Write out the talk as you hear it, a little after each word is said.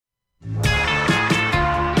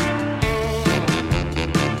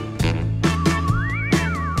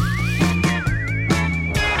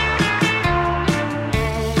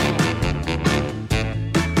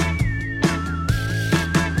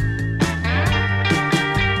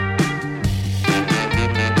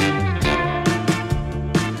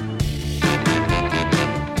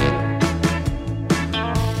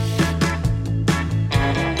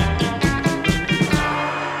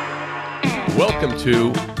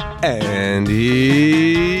2, and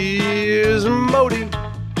here's Modi.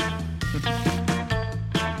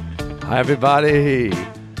 Hi, everybody.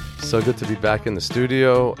 So good to be back in the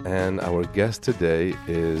studio, and our guest today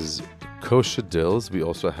is Kosha Dillz. We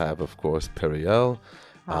also have, of course, Periel.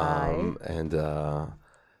 Hi.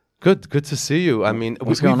 Good to see you. I mean,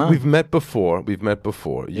 What's going on? We've met before.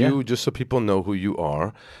 Yeah. You, just so people know who you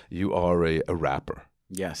are a rapper.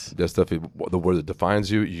 Yes. That's definitely the word that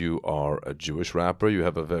defines you. You are a Jewish rapper. You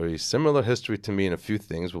have a very similar history to me in a few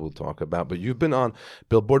things we'll talk about. But you've been on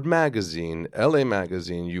Billboard Magazine, LA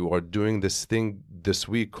Magazine. You are doing this thing this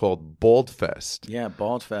week called Bald Fest. Yeah,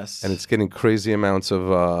 Bald Fest. And it's getting crazy amounts of...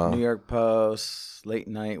 New York Post, late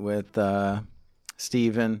night with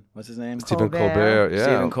Stephen, what's his name? Stephen Colbert, yeah.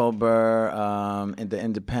 Stephen Colbert, in the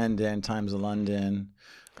Independent, Times of London.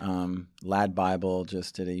 Lad Bible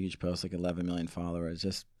just did a huge post, like 11 million followers.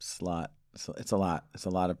 Just a lot. So it's a lot. It's a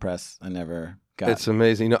lot of press I never got. It's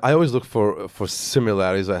amazing. You know, I always look for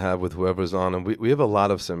similarities I have with whoever's on, and we have a lot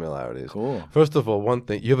of similarities. Cool. First of all, one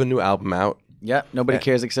thing, you have a new album out. Yeah, nobody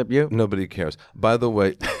cares except you. Nobody cares. By the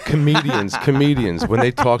way, comedians, when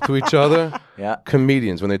they talk to each other,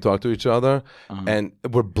 and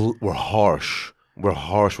we're harsh. We're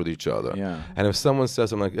harsh with each other. Yeah. And if someone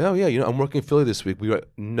says, I'm like, oh, yeah, I'm working in Philly this week.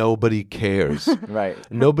 Nobody cares. Right.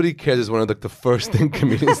 Nobody cares is one of the first thing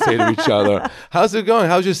comedians say to each other. How's it going?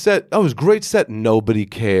 How's your set? Oh, it was a great set. Nobody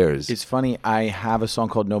cares. It's funny. I have a song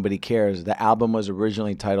called Nobody Cares. The album was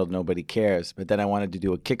originally titled Nobody Cares, but then I wanted to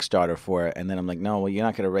do a Kickstarter for it. And then I'm like, no, well, you're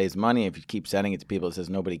not going to raise money if you keep sending it to people. It says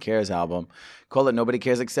Nobody Cares album. Call it Nobody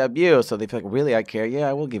Cares Except You. So they feel like, really, I care? Yeah,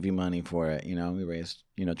 I will give you money for it. You know, we raised,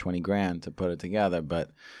 $20,000 to put it together.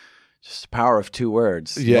 But just the power of two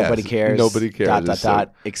words. Yes, nobody cares. Nobody cares.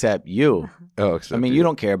 Except you. Oh, except I mean, you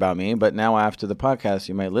don't care about me, but now after the podcast,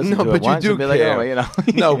 you might listen to but it once you and do be care. like,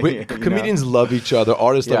 oh, comedians love each other,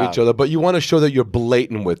 artists love each other, but you want to show that you're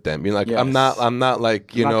blatant with them. You're like, Yes. I'm not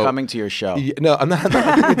like, I'm not coming to your show. No, I'm not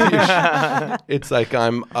coming to your show. It's like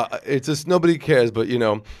it's just nobody cares, but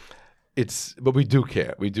but we do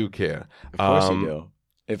care. We do care. Of course you do.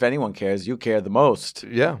 If anyone cares, you care the most.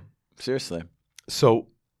 Yeah. Seriously. So,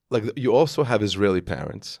 like, you also have Israeli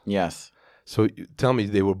parents. Yes. So tell me,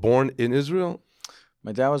 they were born in Israel?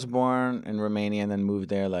 My dad was born in Romania and then moved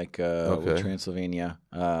there, with Transylvania,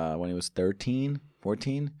 when he was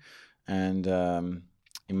 14. And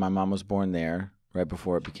my mom was born there right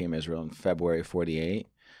before it became Israel in February 48.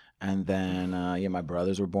 And then, my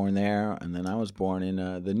brothers were born there, and then I was born in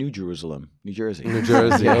the New Jerusalem, New Jersey. New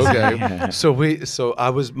Jersey, okay. Yeah. So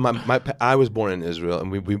I was I was born in Israel,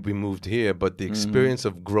 and we moved here. But the experience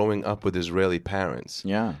of growing up with Israeli parents,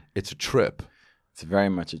 it's a trip. It's very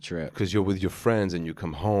much a trip because you're with your friends, and you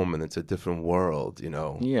come home, and it's a different world,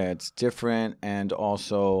 Yeah, it's different, and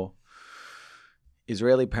also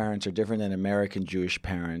Israeli parents are different than American Jewish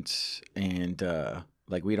parents, and.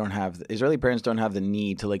 We don't have Israeli parents don't have the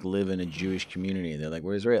need to live in a Jewish community. They're like,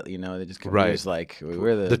 we're Israeli, They just come we're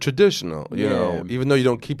the traditional, Even though you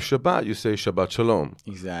don't keep Shabbat, you say Shabbat Shalom.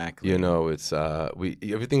 Exactly. It's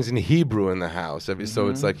everything's in Hebrew in the house. So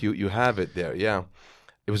it's like you have it there. Yeah,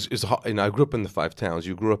 it's hot. I grew up in the Five Towns.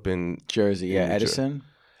 You grew up in Jersey, Edison.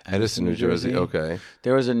 Edison, New Jersey. Okay.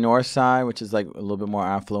 There was a north side, which is a little bit more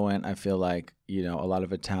affluent. I feel like, a lot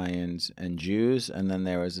of Italians and Jews. And then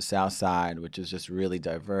there was the south side, which is just really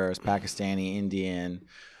diverse. Pakistani, Indian,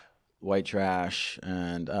 white trash,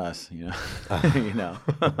 and us,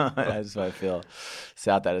 That's what I feel.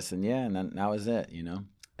 South Edison, and then that was it,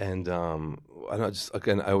 And I don't just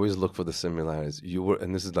again, I always look for the similarities. You were,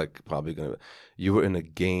 and this is you were in a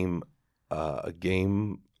game,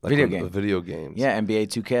 video games. Yeah, NBA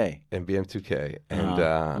 2K. NBA 2K. And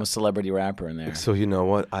I'm a celebrity rapper in there. So you know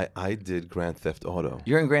what? I did Grand Theft Auto.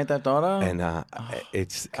 You're in Grand Theft Auto? And I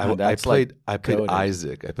played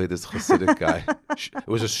Isaac. I played this Hasidic guy. It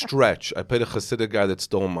was a stretch. I played a Hasidic guy that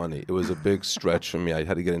stole money. It was a big stretch for me. I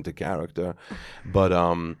had to get into character.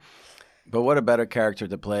 But what a better character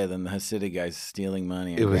to play than the Hasidic guy stealing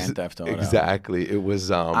money in Grand Theft Auto. Exactly. It was.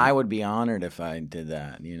 I would be honored if I did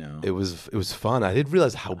that. It was fun. I didn't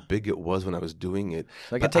realize how big it was when I was doing it.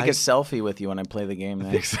 So I could take a selfie with you when I play the game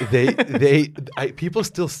next. People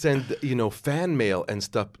still send fan mail and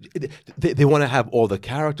stuff. They want to have all the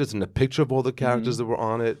characters and the picture of all the characters that were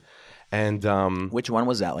on it. And which one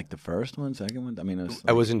was that? Like the first one, second one? I mean,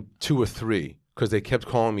 I was in 2 or 3. Because they kept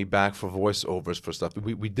calling me back for voiceovers for stuff.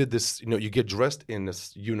 We did this, you get dressed in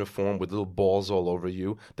this uniform with little balls all over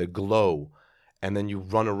you that glow, and then you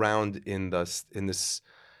run around in this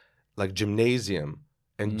gymnasium,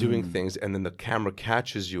 and doing things, and then the camera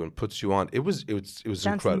catches you and puts you on. It was Sounds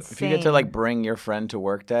incredible. insane. If you get to like bring your friend to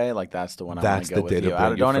work day, like that's the one I want That's to go the with day to you. bring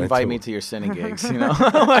your Don't friend invite to me work. to your Cine gigs, you know.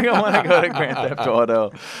 Like I want to go to Grand Theft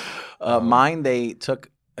Auto. Mine, they took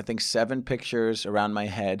I think 7 pictures around my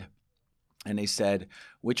head, and they said,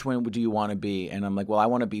 "Which one do you want to be?" And I'm like, "Well, I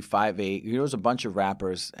want to be 5'8". There was a bunch of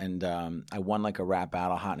rappers, and I won like a rap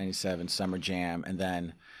battle, Hot 97, Summer Jam, and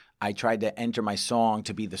then I tried to enter my song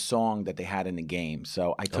to be the song that they had in the game.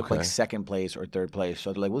 So I took like Okay. 2nd place or 3rd place.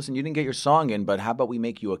 So they're like, listen, you didn't get your song in, but how about we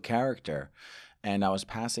make you a character? And I was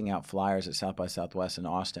passing out flyers at South by Southwest in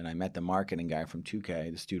Austin. I met the marketing guy from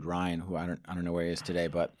 2K, this dude Ryan, who I don't know where he is today,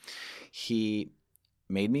 but he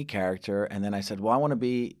made me a character. And then I said, well, I want to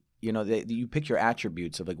be, you know, you pick your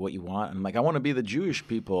attributes of like what you want. And I'm like, I want to be the Jewish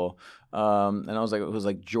people. And I was like, it was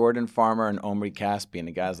like Jordan Farmer and Omri Caspian.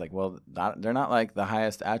 The guy's like, well, they're not like the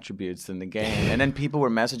highest attributes in the game. And then people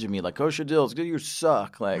were messaging me like, Kosha Dillz, you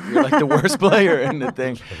suck. Like, you're like the worst player in the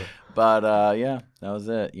thing. But yeah, that was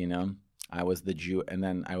it, you know. I was the Jew, and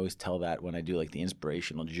then I always tell that when I do like the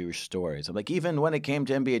inspirational Jewish stories. I'm like, even when it came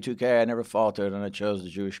to NBA 2K, I never faltered, and I chose the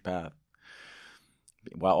Jewish path.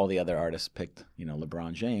 While all the other artists picked, you know,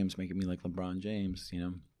 LeBron James, making me like LeBron James, you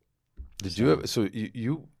know. Did you ever? So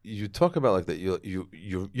you talk about like that.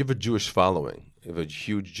 You have a Jewish following. You have a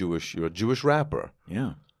huge Jewish. You're a Jewish rapper.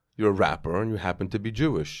 Yeah. You're a rapper, and you happen to be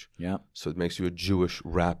Jewish. Yeah. So it makes you a Jewish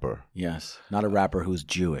rapper. Yes. Not a rapper who's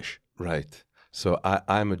Jewish. Right. So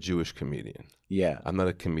I'm a Jewish comedian. Yeah. I'm not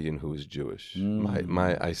a comedian who is Jewish. You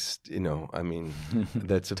know, I mean,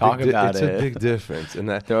 that's a Talk big about it's it. a big difference, and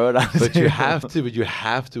that. Throw it on But the you table.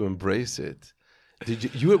 have to embrace it.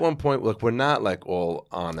 Did you at one point? Look, we're not like all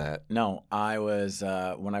on that. No, I was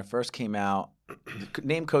when I first came out. The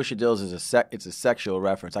name Kosha Dillz is it's a sexual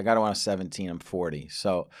reference. I got it when I was 17. I'm 40.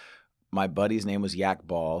 So my buddy's name was Yak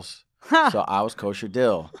Balls. So I was Kosher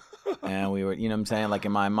Dill. And we were, you know what I'm saying? Like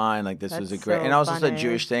in my mind, like this was a That's great, so and also it's a funny.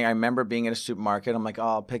 Jewish thing. I remember being in a supermarket. I'm like, oh,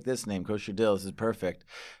 I'll pick this name, Kosher Dill. This is perfect.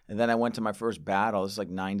 And then I went to my first battle. This is like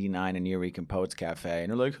 99 in Eureka and Poets Cafe. And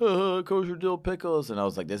they're like, Kosher Dill pickles. And I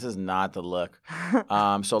was like, this is not the look.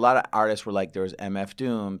 So a lot of artists were like, there was MF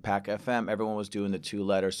Doom, Pac FM. Everyone was doing the 2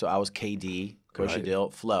 letters. So I was KD, Kosher Right.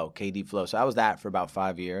 Dill, Flow, KD Flow. So I was that for about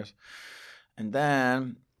 5 years. And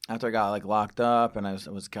then after I got like locked up and I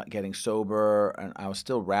was getting sober and I was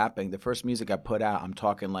still rapping, the first music I put out, I'm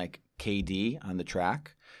talking like KD on the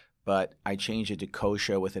track, but I changed it to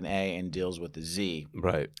Kosha with an A and Dillz with a Z.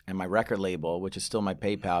 Right. And my record label, which is still my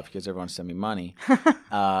PayPal because everyone sent me money,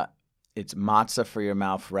 it's Matzah for Your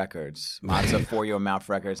Mouth Records. Matzah for Your Mouth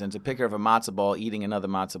Records. And it's a picture of a matzah ball eating another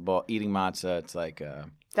matzah ball, eating matzah. It's like...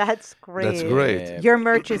 That's great. That's great. Your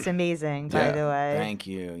merch is amazing, by the way. Thank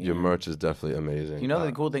you. Your merch is definitely amazing. You know,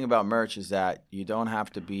 the cool thing about merch is that you don't have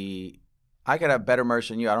to be. I could have better merch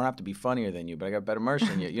than you. I don't have to be funnier than you, but I got better merch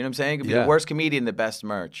than you. You know what I'm saying? You could be Yeah. the worst comedian, the best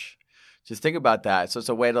merch. Just think about that. So it's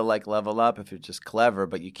a way to like level up if you're just clever,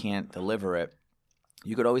 but you can't deliver it.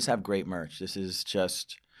 You could always have great merch. This is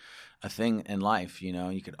just a thing in life, you know.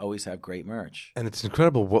 You could always have great merch. And it's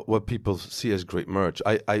incredible what people see as great merch.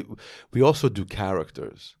 We also do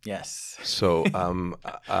characters. Yes. So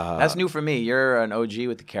That's new for me. You're an OG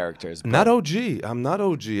with the characters. not OG. I'm not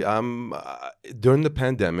OG. I'm during the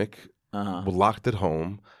pandemic, Uh-huh. we're locked at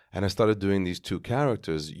home, and I started doing these 2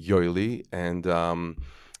 characters, Yoili and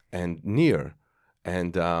Nir,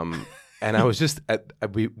 and I was just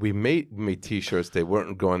we made T-shirts. They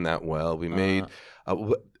weren't going that well. We made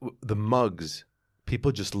the mugs.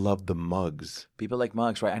 People just love the mugs. People like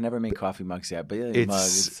mugs, right? I never made coffee mugs yet, but yeah,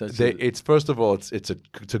 mugs. It's such It's first of all, it's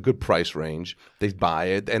a good price range. They buy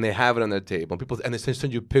it and they have it on their table. And they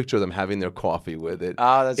send you a picture of them having their coffee with it.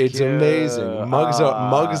 Oh, that's it's cute. amazing.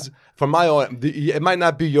 Mugs for my audience. It might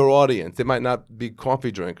not be your audience. It might not be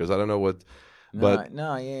coffee drinkers. I don't know what, but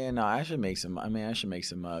No. I should make some. I should make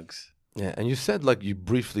some mugs. yeah. And you said like you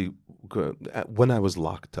briefly when I was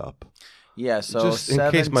locked up. Yeah, so Just in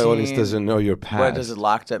case my audience 17 doesn't know your past. What does it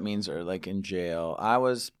locked up means, or like in jail?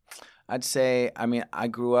 I'd say, I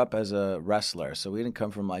grew up as a wrestler, so we didn't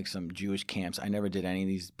come from like some Jewish camps. I never did any of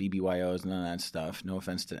these BBYOs, none of that stuff. No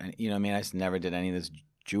offense to any, you know what I mean? I just never did any of this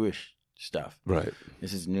Jewish stuff. Right.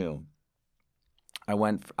 This is new. I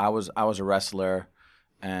was a wrestler,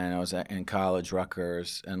 and I was in college,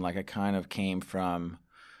 Rutgers, and like I kind of came from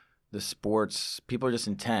the sports. People are just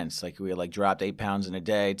intense. Like we like dropped 8 pounds in a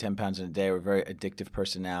day, 10 pounds in a day. We're very addictive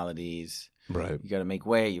personalities. Right. You got to make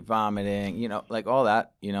weight. You're vomiting. You know, like all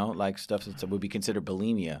that. You know, like stuff that would be considered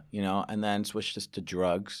bulimia. You know, and then switched us to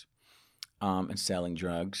drugs, and selling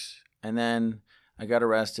drugs. And then I got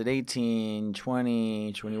arrested 18,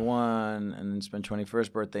 20, 21, and then spent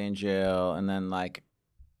 21st birthday in jail. And then like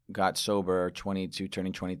got sober, 22,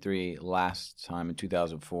 turning 23, last time in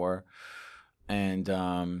 2004. And,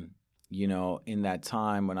 in that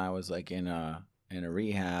time when I was like in a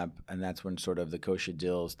rehab, and that's when sort of the Kosha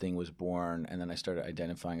Dillz thing was born. And then I started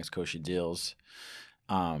identifying as Kosha Dillz.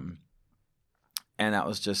 And that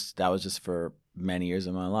was just for many years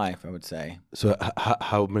of my life, I would say. So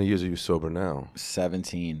how many years are you sober now?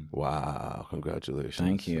 17. Wow, congratulations.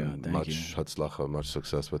 Thank you. And Thank much you. hatzlacha, much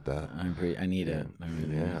success with that. I need it. I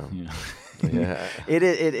really do. Yeah.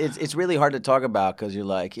 It's really hard to talk about because you're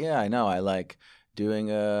like, yeah, I know. I like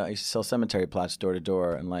doing I used to sell cemetery plots door to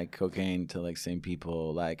door and like cocaine to like same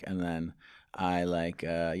people, like, and then I like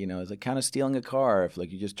it's like kind of stealing a car if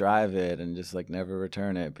like you just drive it and just like never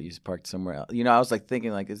return it, but you just parked somewhere else. I was like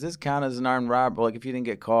thinking like, is this count as an armed robbery? Like if you didn't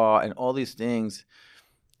get caught and all these things,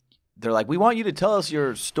 they're like, we want you to tell us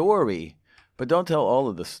your story. But don't tell all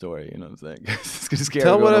of the story, you know what I'm saying? It's gonna scare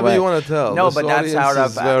Tell everyone whatever away. you want to tell. No, This but that's how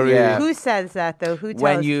audience is very... yeah. Who says that though? Who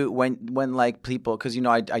tells? When like people, because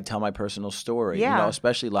I tell my personal story. Yeah.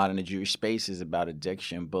 Especially a lot in the Jewish spaces about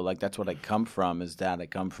addiction. But like that's what I come from. Is that I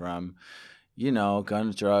come from,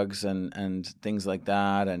 guns, drugs, and things like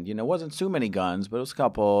that. And it wasn't too many guns, but it was a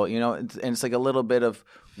couple. And it's like a little bit of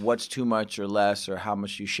what's too much or less, or how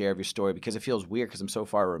much you share of your story, because it feels weird because I'm so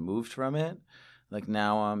far removed from it. Like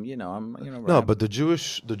now I'm. No, but the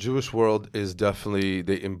Jewish world is definitely,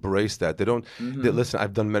 they embrace that. They don't listen.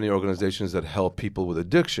 I've done many organizations that help people with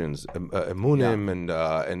addictions, Emunim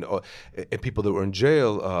and people that were in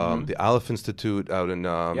jail. The Aleph Institute out in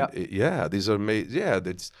these are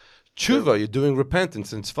it's tshuva. You're doing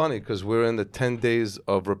repentance, and it's funny because we're in the 10 days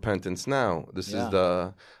of repentance now. This is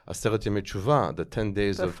the Aseret Yemei Tshuva, the 10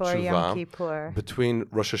 days Before of tshuva. Yom Kippur. Between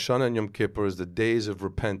Rosh Hashanah and Yom Kippur is the days of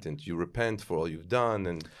repentance. You repent for all you've done,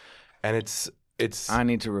 and it's. I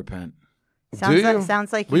need to repent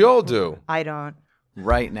Sounds like we all do. I don't.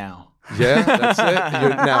 right now. Yeah, that's it.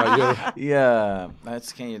 You're Yeah,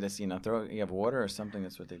 that's can you just throw you have water or something?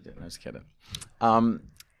 That's what they do. No, just kidding.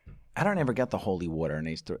 I don't ever get the holy water, and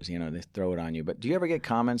they throw it on you. But do you ever get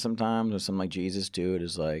comments sometimes, or some like Jesus dude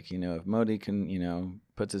is like, if Modi can,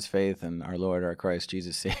 puts his faith in our Lord, our Christ,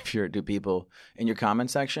 Jesus Savior, do people in your comment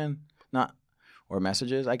section or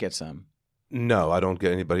messages? I get some. No, I don't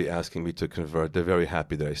get anybody asking me to convert. They're very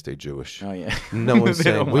happy that I stay Jewish. Oh, yeah. No one's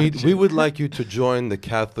saying, we would like you to join the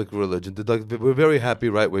Catholic religion. We're very happy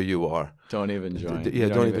right where you are. Don't even join.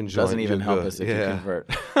 Don't even join. Doesn't even You're help good. us if you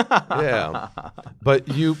convert. Yeah. But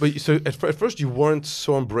so at first you weren't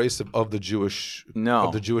so embracive of the Jewish audience. No,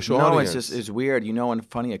 it's weird. And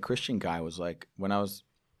funny, a Christian guy was like, when I was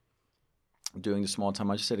doing the small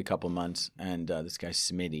time, I just did a couple months, and this guy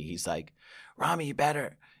Smitty, he's like, Rami, you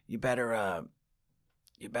better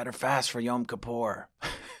fast for Yom Kippur.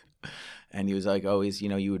 And he was like, always,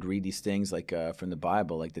 you would read these things like from the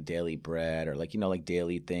Bible, like the daily bread, or like, like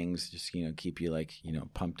daily things, just, keep you like,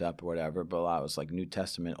 pumped up or whatever. But a lot was like New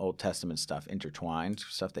Testament, Old Testament stuff intertwined,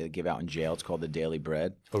 stuff they give out in jail. It's called the daily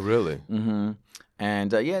bread. Oh, really? Mm-hmm.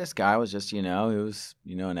 And this guy was just, he was,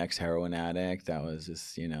 an ex-heroin addict that was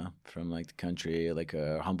just, from like the country, like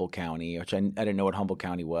Humboldt County, which I didn't know what Humboldt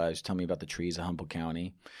County was. Tell me about the trees of Humboldt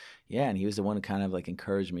County. Yeah, and he was the one who kind of like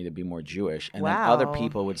encouraged me to be more Jewish. And then other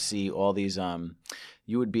people would see all these,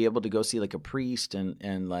 you would be able to go see like a priest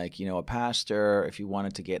and like, a pastor if you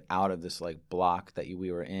wanted to get out of this like block that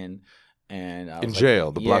we were in. And I was in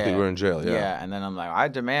jail, the block that you were in jail, yeah. Yeah, and then I'm like, I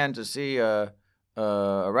demand to see a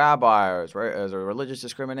rabbi as a religious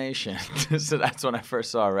discrimination. So that's when I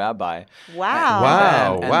first saw a rabbi.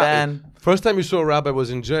 Wow. And then first time you saw a rabbi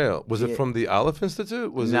was in jail. Was it from the Aleph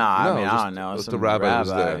Institute? I don't know. The rabbi was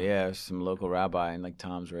there. Yeah, some local rabbi in like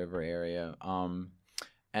Tom's River area.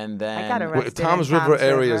 And then I got arrested Tom's in River Tom's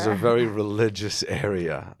area River. is a very religious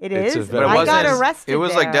area. It It's is? a very- I got arrested It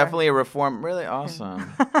was like there. definitely a reform. Really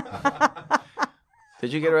awesome.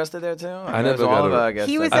 Did you get arrested there too? I never got arrested.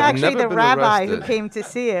 He was I've actually never the been rabbi who arrested. came to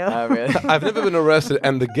see you. Really? I've never been arrested,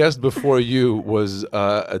 and the guest before you was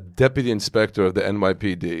a deputy inspector of the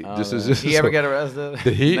NYPD. Did he ever get arrested?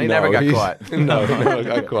 Did he? He never got he's- caught. No, he never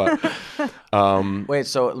got caught. Wait,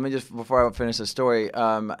 so let me just, before I finish the story,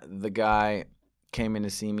 the guy came in to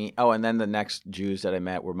see me. Oh, and then the next Jews that I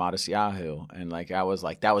met were Matisyahu. And like, I was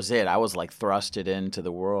like, that was it. I was like thrusted into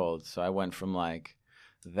the world. So I went from like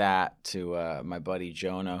that to my buddy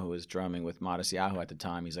Jonah, who was drumming with Matisyahu at the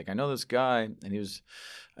time. He's like, I know this guy. And he was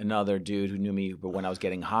another dude who knew me, but when I was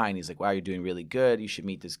getting high, and he's like, wow, you're doing really good. You should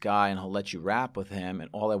meet this guy, and he'll let you rap with him. And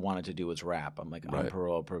all I wanted to do was rap. I'm like, on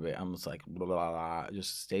parole, probation. I'm just like, blah, blah, blah,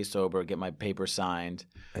 just stay sober, get my paper signed,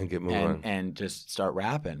 And get moving. and just start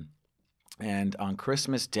rapping. And on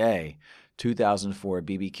Christmas Day, 2004,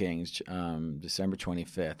 BB King's, December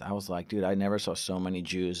 25th. I was like, dude, I never saw so many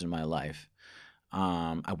Jews in my life.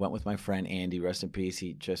 I went with my friend Andy, rest in peace.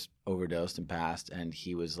 He just overdosed and passed, and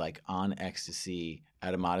he was like on ecstasy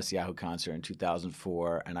at a Modest Yahoo concert in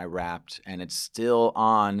 2004, and I rapped, and it's still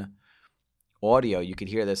on audio. You could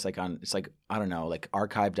hear this like on, it's like, I don't know, like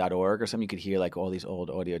archive.org or something. You could hear like all these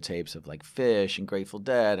old audio tapes of like Fish and Grateful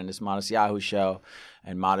Dead and this Modest Yahoo show.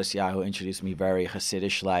 And Modest Yahoo introduced me very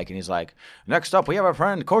Hasidish-like, and he's like, next up we have a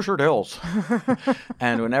friend, Kosha Dillz.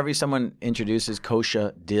 And whenever someone introduces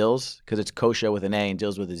Kosha Dillz, because it's Kosha with an A and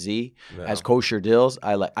Dillz with a Z, as Kosha Dillz,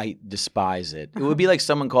 I despise it. It would be like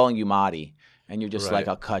someone calling you Mahdi. And you're just like,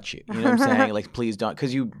 I'll cut you. You know what I'm saying? Like, please don't.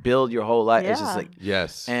 Because you build your whole life. Yeah. It's just like,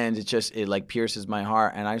 yes. And it like pierces my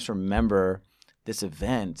heart. And I just remember this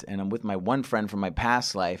event. And I'm with my one friend from my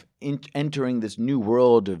past life entering this new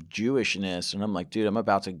world of Jewishness. And I'm like, dude, I'm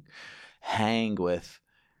about to hang with,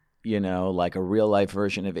 you know, like a real life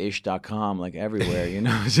version of Ish.com, like everywhere, you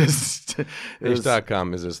know?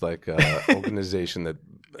 Ish.com is just like an organization that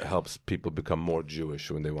helps people become more Jewish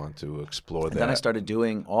when they want to explore that. Then I started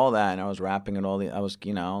doing all that, and I was rapping and I was,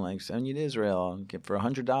 you know, like, send you to Israel, get for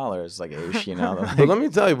 $100, like Ish, you know. Like, but let me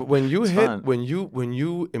tell you, when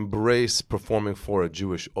you embrace performing for a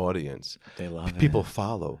Jewish audience, they love people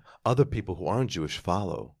follow. Other people who aren't Jewish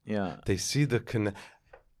follow. Yeah, they see the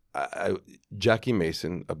Jackie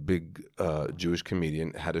Mason, a big Jewish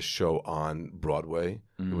comedian, had a show on Broadway.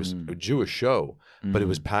 It was a Jewish show, but it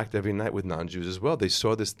was packed every night with non-Jews as well. They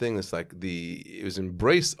saw this thing that's like it was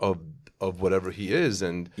embrace of whatever he is,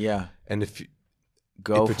 and if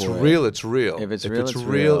it's real, it's real. If it's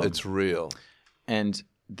real, it's real. And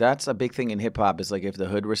that's a big thing in hip hop. Is like if the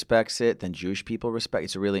hood respects it, then Jewish people respect.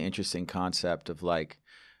 It's a really interesting concept of like.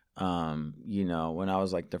 You know, when I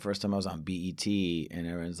was like the first time I was on BET and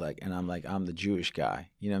everyone's like, and I'm like, I'm the Jewish guy,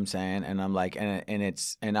 you know what I'm saying? And I'm like,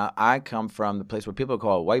 and I come from the place where people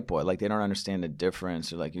call it white boy, like they don't understand the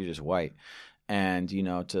difference, or like you're just white. And, you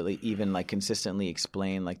know, to even like consistently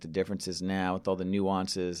explain like the differences now with all the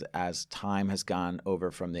nuances as time has gone over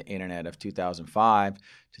from the internet of 2005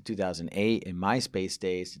 to 2008 and MySpace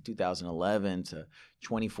days to 2011 to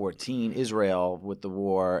 2014, Israel with the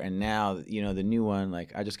war. And now, you know, the new one,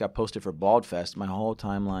 like I just got posted for Bald Fest. My whole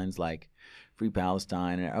timeline's like Free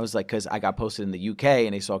Palestine. And I was like, because I got posted in the UK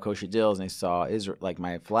and they saw Kosha Dillz and they saw Israel, like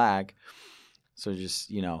my flag. So just,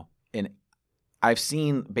 you know, and I've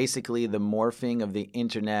seen basically the morphing of the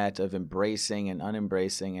internet of embracing and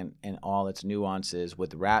unembracing and all its nuances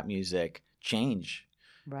with rap music change.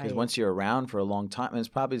 Because Right. once you're around for a long time, and it's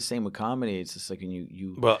probably the same with comedy. It's just like when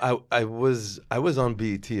you. Well, I was on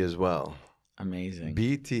BET as well. Amazing.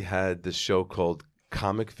 BET had this show called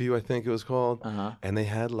Comic View, I think it was called, and they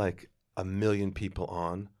had like 1 million people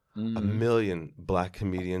on, 1 million black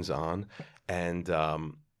comedians on, and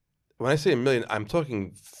when I say 1 million, I'm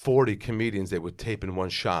talking 40 comedians they would tape in one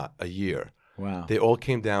shot a year. Wow. They all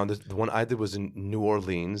came down. The one I did was in New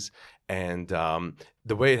Orleans, and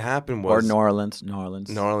the way it happened was... Or New Orleans.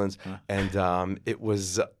 And it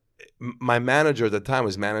was... my manager at the time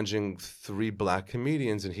was managing 3 black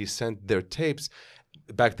comedians, and he sent their tapes.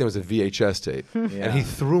 Back then it was a VHS tape. And he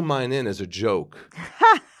threw mine in as a joke.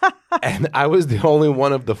 And I was the only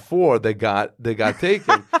one of the 4 that got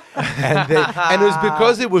taken. And it was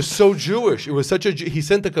because it was so Jewish. It was such a... He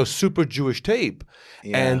sent like a super Jewish tape.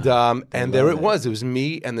 And there it was. It was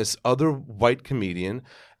me and this other white comedian,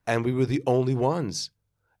 and we were the only ones.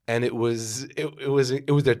 And it was their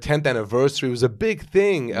 10th anniversary. It was a big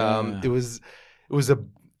thing. It was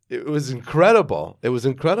incredible. It was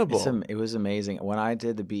incredible. It was amazing. When I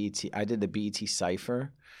did the BET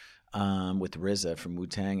Cypher with RZA from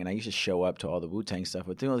Wu-Tang, and I used to show up to all the Wu-Tang stuff.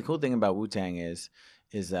 But the cool thing about Wu-Tang is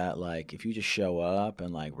that like if you just show up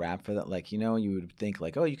and like rap for that, like, you know, you would think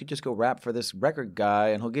like, oh, you could just go rap for this record guy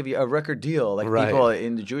and he'll give you a record deal. Like people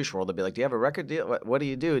in the Jewish world will be like, do you have a record deal? What do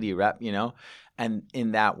you do? Do you rap? You know? And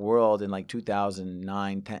in that world in like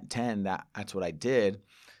 2009, 10, that's what I did.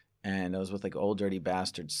 And I was with like Old Dirty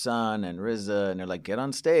Bastard Son and RZA, and they're like, get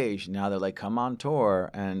on stage. Now they're like, come on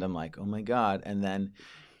tour. And I'm like, oh my God. And then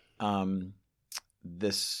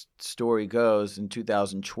this story goes in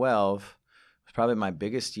 2012, it was probably my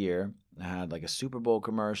biggest year. I had like a Super Bowl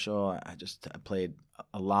commercial. I played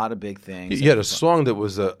a lot of big things. You had a song that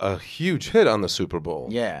was a huge hit on the Super Bowl.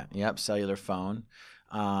 Yeah. Yep. Cellular Phone.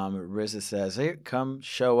 RZA says, hey, come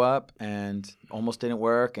show up, and almost didn't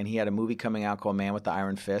work. And he had a movie coming out called Man with the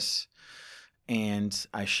Iron Fists. And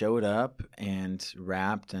I showed up and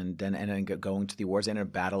rapped, and then ended up going to the awards. I ended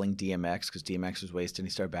up battling DMX because DMX was wasted. And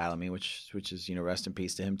he started battling me, which is, you know, rest in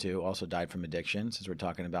peace to him too. Also died from addiction, since we're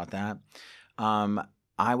talking about that.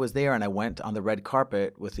 I was there and I went on the red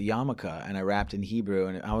carpet with the yarmulke and I rapped in Hebrew,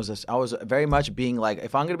 and I was very much being like,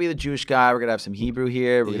 if I'm gonna be the Jewish guy, we're gonna have some Hebrew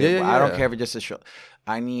here. I don't care if it's just a show.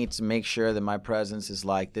 I need to make sure that my presence is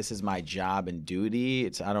like, this is my job and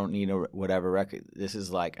duty. I don't need whatever record. This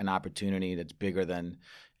is like an opportunity that's bigger than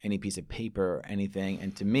any piece of paper or anything.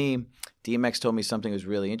 And to me, DMX told me something that was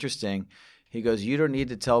really interesting. He goes, you don't need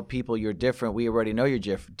to tell people you're different. We already know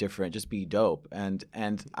you're different. Just be dope. And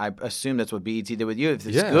I assume that's what BET did with you. If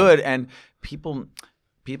it's good, and people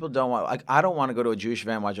don't want. Like, I don't want to go to a Jewish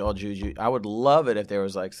event and watch all Jews. I would love it if there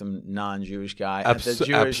was like some non-Jewish guy at the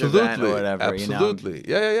Jewish event or whatever. Absolutely.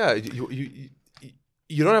 You know? Yeah.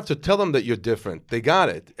 You don't have to tell them that you're different. They got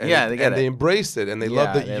it. And they get it. They embrace it, and they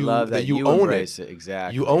love that you own embrace it.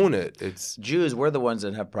 Exactly. You own it. It's Jews. We're the ones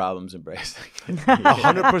that have problems embracing.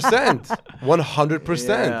 100%.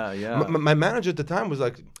 100%. Yeah. My manager at the time was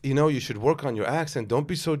like, you should work on your accent. Don't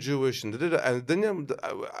be so Jewish. And then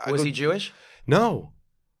was he Jewish? No.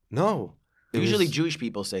 Usually Jewish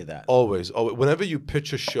people say that. Always. Whenever you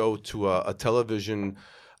pitch a show to a television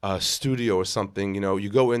studio or something, you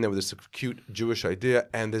go in there with this cute Jewish idea,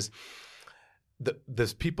 and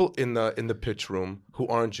there's people in the pitch room who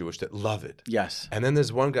aren't Jewish that love it. Yes. And then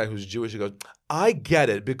there's one guy who's Jewish who goes, I get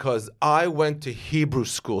it because I went to Hebrew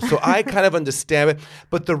school, so I kind of understand it,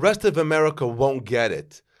 but the rest of America won't get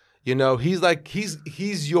it. He's like,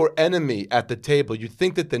 he's your enemy at the table. You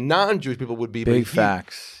think that the non-Jewish people would be big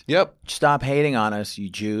facts. Yep. Stop hating on us, you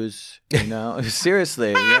Jews.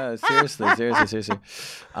 Seriously. Yeah, seriously. Hey,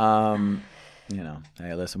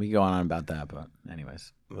 listen, we can go on about that, but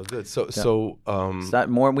anyways. Well, good. So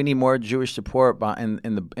we need more Jewish support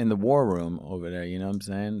in the war room over there. You know what I'm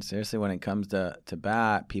saying? Seriously, when it comes to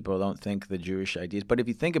bat, people don't think the Jewish ideas. But if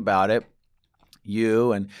you think about it,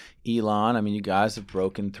 you and Elon, you guys have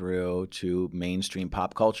broken through to mainstream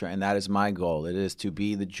pop culture, and that is my goal. It is to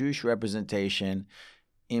be the Jewish representation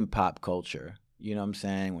in pop culture. You know what I'm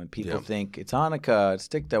saying? When people think it's Hanukkah, it's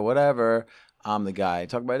Tikta, whatever, I'm the guy.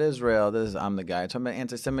 Talk about Israel, I'm the guy. Talk about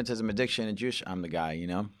anti-Semitism, addiction, and Jewish, I'm the guy,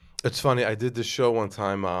 It's funny. I did this show one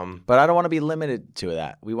time. But I don't want to be limited to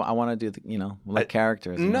that. I want to do,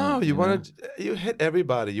 characters. You hit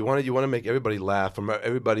everybody. You want to make everybody laugh, from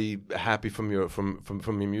everybody happy from your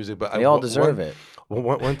music. But they all deserve it.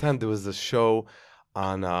 One time there was a show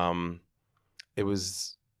on, it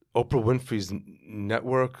was Oprah Winfrey's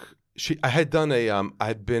network. I had done I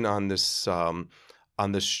had been on this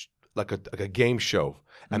like a game show,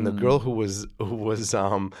 and the girl who was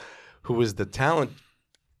the talent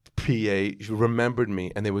PA, she remembered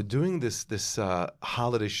me, and they were doing this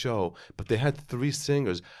holiday show, but they had 3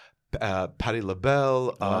 singers, Patti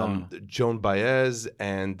LaBelle, Joan Baez,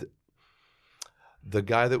 and the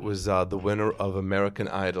guy that was the winner of American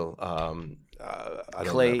Idol.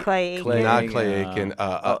 Clay not Clay Aiken.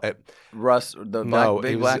 Russ, the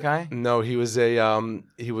big black guy. No, he was I'm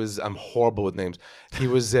horrible with names. He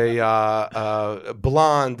was a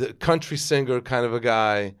blonde country singer kind of a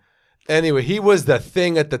guy. Anyway, he was the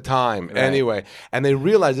thing at the time. Right. Anyway, and they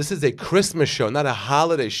realized this is a Christmas show, not a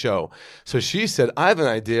holiday show. So she said, I have an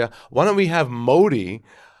idea. Why don't we have Modi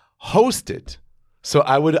host it? So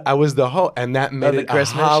I was the host, and that made it a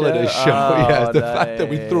holiday show. The fact that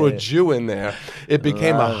we threw a Jew in there, it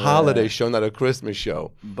became a holiday show, not a Christmas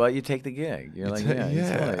show. But you take the gig. You're like,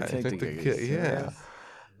 take the gig. Yeah.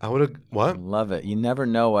 I would have, what? Love it. You never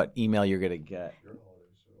know what email you're going to get.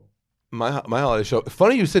 My holiday show.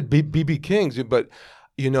 Funny you said BB King's, but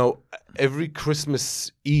every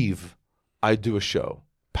Christmas Eve I do a show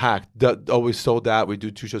packed, always sold out. We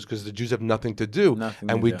do 2 shows because the Jews have nothing to do,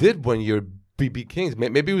 and we did one year BB King's.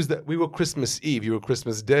 Maybe it was that we were Christmas Eve, you were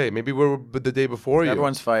Christmas Day. Maybe we were the day before you.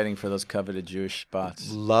 Everyone's fighting for those coveted Jewish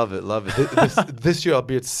spots. Love it. This year I'll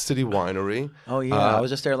be at City Winery. Oh yeah, I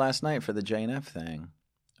was just there last night for the JNF thing.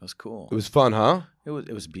 It was cool. It was fun, huh?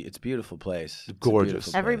 It's a beautiful place.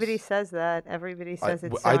 Gorgeous. Everybody says that. Everybody says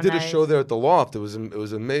it's so I did nice. a show there at the Loft. It was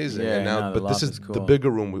amazing. Yeah, and but this is cool. The bigger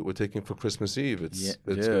room we're taking for Christmas Eve. It's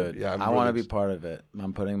dude. Yeah, I want to be part of it.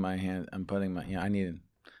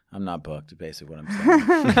 I'm not booked. Basically, what I'm saying.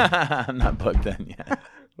 I'm not booked then yet.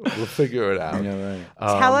 We'll figure it out. Right.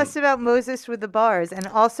 Tell us about Moses with the bars, and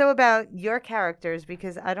also about your characters,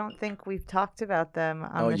 because I don't think we've talked about them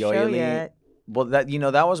on the show yet. Well, that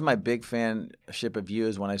that was my big fanship of you,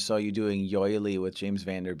 is when I saw you doing Yoeli with James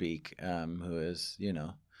Van Der Beek, who is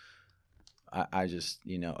I just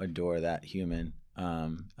adore that human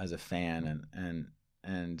as a fan, and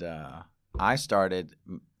I started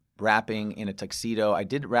rapping in a tuxedo. I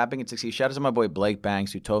did rapping in a tuxedo. Shout out to my boy Blake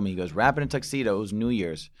Banks, who told me, he goes, rapping in a tuxedo. It was New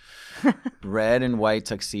Year's. Red and white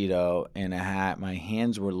tuxedo and a hat.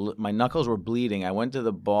 My knuckles were bleeding. I went to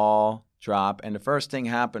the ball drop, and the first thing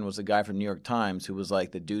happened was a guy from New York Times who was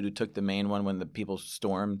like the dude who took the main one when the people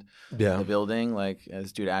stormed the building, like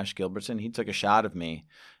this dude Ash Gilbertson. He took a shot of me,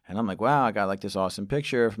 and I'm like, wow, I got like this awesome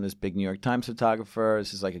picture from this big New York Times photographer.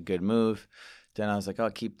 This is like a good move. Then I was like,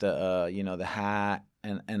 I'll keep the the hat,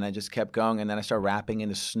 and I just kept going, and then I started rapping in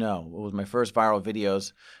the snow. It was my first viral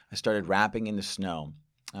videos. I started rapping in the snow.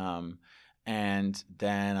 And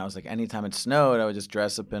then I was like, anytime it snowed, I would just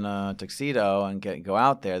dress up in a tuxedo and go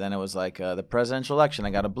out there. Then it was like the presidential election. I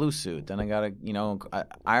got a blue suit. Then I got a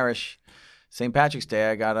Irish St. Patrick's Day.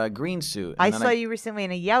 I got a green suit. I saw you recently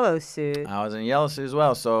in a yellow suit. I was in a yellow suit as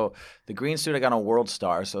well. So the green suit I got on World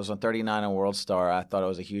Star. So I was on 39 on World Star. I thought it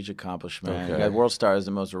was a huge accomplishment. Okay. World Star is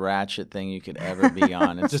the most ratchet thing you could ever be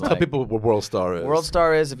on. It's just tell people what World Star is. World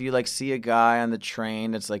Star is if you like see a guy on the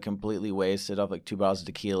train that's like completely wasted off like 2 bottles of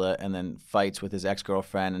tequila and then fights with his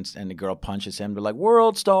ex-girlfriend and the girl punches him. They're like,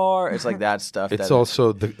 World Star. It's like that stuff. It's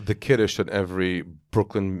also the kiddish in every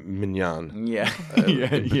Brooklyn minyan. Yeah.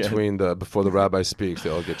 Before the rabbi speaks, they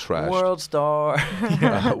all get trashed. World Star.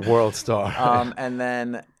 World Star. And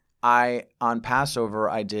then on Passover,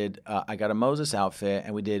 I got a Moses outfit,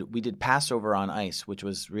 and we did Passover on ice, which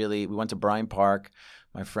was really, we went to Bryant Park.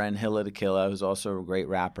 My friend Hilla the Killa, who's also a great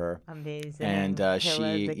rapper. Amazing. And her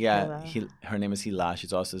name is Hila.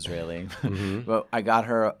 She's also Israeli. But I got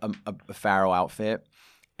her a Pharaoh outfit.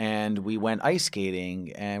 And we went ice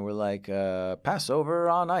skating, and we're like, Passover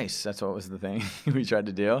on ice. That's what was the thing we tried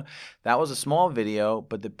to do. That was a small video,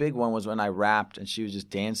 but the big one was when I rapped, and she was just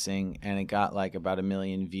dancing, and it got like about 1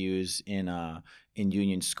 million views in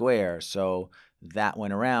Union Square. So that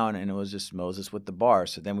went around, and it was just Moses with the bar.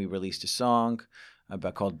 So then we released a song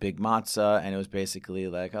called Big Matzah, and it was basically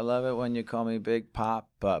like, I love it when you call me Big Pop,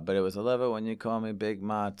 but it was, I love it when you call me Big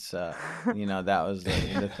Matzah. That was the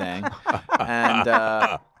thing. And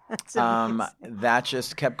that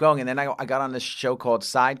just kept going. And then I got on this show called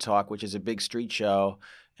Side Talk, which is a big street show,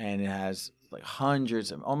 and it has like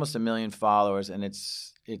hundreds of, almost 1 million followers, and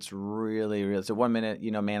it's really, really, it's a 1 minute,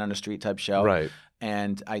 man on the street type show. Right.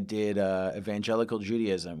 And I did evangelical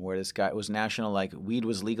Judaism, where this guy, it was national, like weed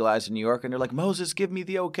was legalized in New York, and they're like, Moses, give me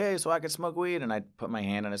the okay so I could smoke weed. And I put my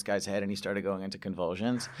hand on this guy's head, and he started going into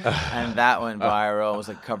convulsions. And that went viral. It was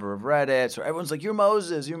like cover of Reddit. So everyone's like, you're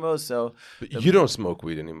Moses, you're Moses. So you don't smoke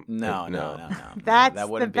weed anymore. No. That's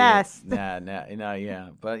the best. Yeah.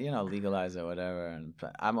 But, legalize it, whatever. And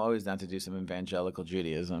I'm always down to do some evangelical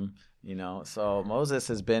Judaism, So Moses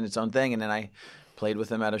has been its own thing. And then I played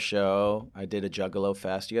with him at a show. I did a Juggalo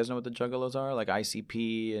Fest. You guys know what the Juggalos are? Like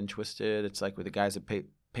ICP and Twisted. It's like with the guys that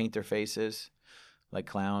paint their faces like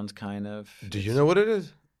clowns, kind of. Do you know what it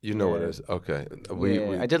is? You know what it is. Okay.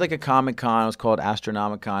 I did like a Comic-Con. It was called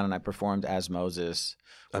Astronomicon, and I performed as Moses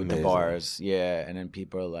with the bars. Yeah, and then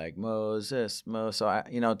people are like, Moses. So,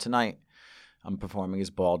 tonight I'm performing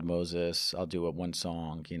as Bald Moses. I'll do one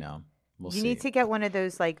song, We'll see. Need to get one of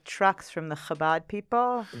those like trucks from the Chabad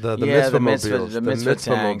people. The mitzvah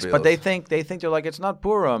tanks. But they think they're like, it's not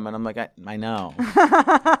Purim, and I'm like, I know.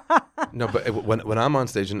 No, but when I'm on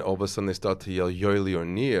stage and all of a sudden they start to yell Yoeli or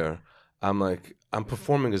Nir, I'm like, I'm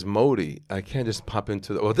performing as Modi. I can't just pop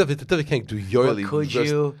into the. Well, definitely can't do Yoeli.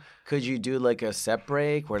 Could you do like a set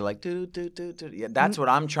break where like do. Yeah, that's what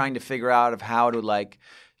I'm trying to figure out of how to like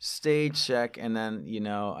stage check, and then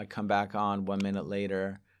I come back on 1 minute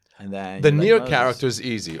later. And then the Nir character is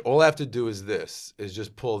easy. All I have to do is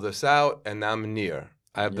just pull this out, and I'm Nir.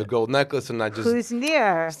 I have the gold necklace, and I just... Who's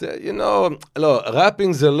Nir?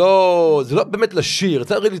 rapping זה לא באמת לשיר.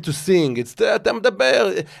 It's not really to sing. It's אתה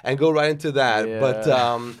מדבר, and go right into that. Yeah.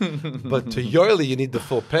 But to Yoeli, you need the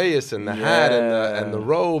full payas and the hat and the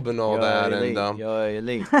robe and all that. And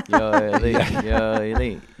Yoeli.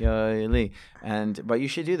 But you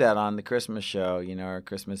should do that on the Christmas show, or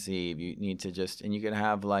Christmas Eve. You need to and you can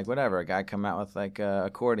have like whatever, a guy come out with like a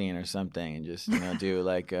accordion or something and just do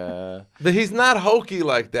like But he's not hokey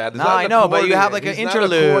like that. No, I know, but you have like an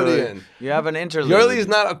interlude. You have an interlude. Yoeli is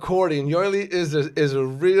not accordion. Yoeli is a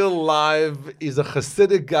real live. He's a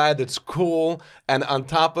Hasidic guy that's cool and on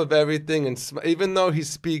top of everything. And even though he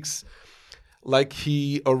speaks like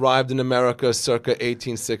he arrived in America circa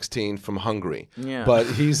 1816 from Hungary, but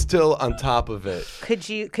he's still on top of it. Could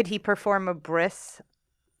he perform a bris?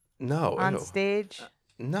 No. On stage?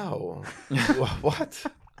 No. What?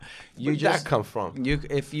 Where'd that come from?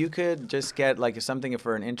 If you could just get like something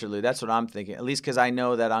for an interlude, that's what I'm thinking. At least because I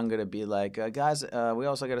know that I'm gonna be like, guys, we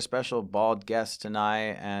also got a special bald guest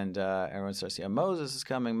tonight, and everyone starts saying, Moses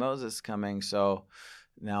is coming. So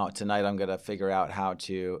now tonight I'm gonna figure out how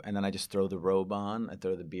to, and then I just throw the robe on, I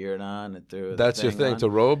throw the beard on, I throw. That's your thing. It's a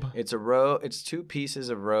robe. It's a robe. It's 2 pieces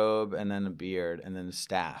of robe and then a beard and then a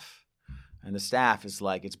staff. And the staff is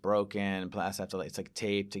like it's broken. Plus, I have to it's like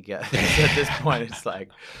taped together. At this point,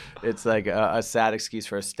 it's like a sad excuse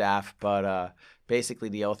for a staff. But basically,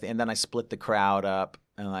 the oath. And then I split the crowd up,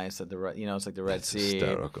 and I said it's like the Red Sea.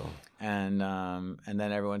 Hysterical. And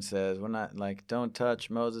then everyone says, "We're not like don't touch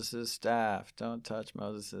Moses' staff. Don't touch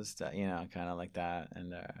Moses' staff." Kind of like that.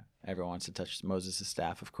 And everyone wants to touch Moses'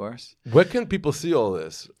 staff, of course. Where can people see all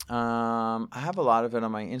this? I have a lot of it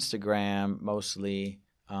on my Instagram, mostly.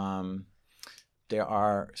 There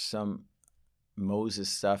are some Moses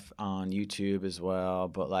stuff on YouTube as well,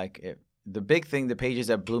 but the big thing, the pages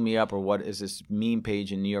that blew me up, what is this meme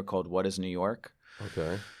page in New York called "What is New York?"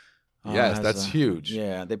 Okay. Yes, that's huge.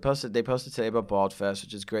 Yeah, they posted today about Bald Fest,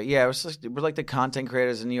 which is great. Yeah, we're like the content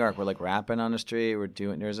creators in New York. We're like rapping on the street. We're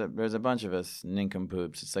doing. There's a bunch of us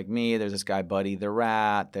nincompoops. It's like me. There's this guy Buddy the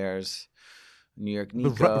Rat. There's New York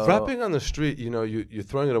Nico. But rapping on the street, you're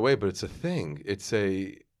throwing it away, but it's a thing.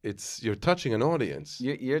 You're touching an audience.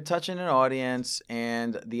 You're touching an audience,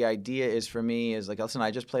 and the idea is for me is like, listen, I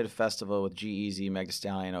just played a festival with G-Eazy, Meg Thee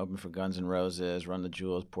Stallion, opened for Guns N' Roses, Run the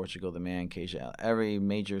Jewels, Portugal the Man, Kosha, every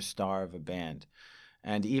major star of a band.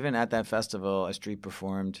 And even at that festival, I street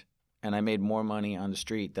performed, and I made more money on the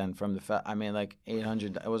street than from the I made like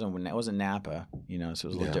 $800. It wasn't Napa, so it was a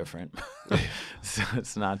little different. So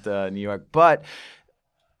it's not New York, but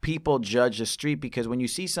people judge the street because when you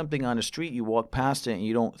see something on the street, you walk past it and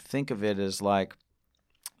you don't think of it as like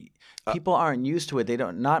people aren't used to it. They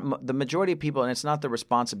don't the majority of people, and it's not the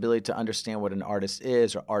responsibility to understand what an artist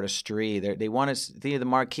is or artistry. They want to see the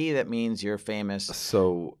marquee. That means you're famous.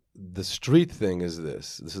 So the street thing is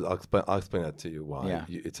this. I'll explain that to you why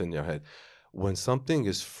it's in your head. When something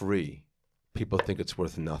is free, people think it's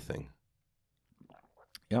worth nothing.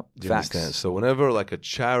 Yep. Do you understand? So whenever like a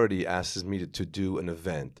charity asks me to do an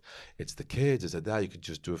event, it's the kids, it's that, you could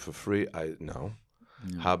just do it for free. No.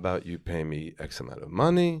 How about you pay me X amount of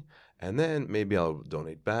money and then maybe I'll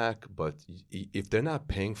donate back. But if they're not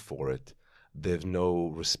paying for it, there's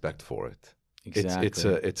no respect for it. Exactly.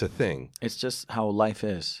 It's a thing. It's just how life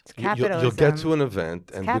is. It's capitalism. You'll get to an event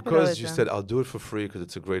and because you said I'll do it for free because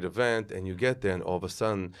it's a great event, and you get there and all of a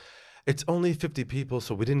sudden it's only 50 people,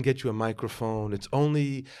 so we didn't get you a microphone. It's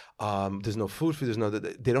only there's no food for you.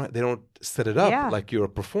 They don't set it up like you're a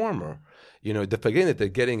performer. They're forgetting that they're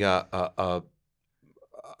getting a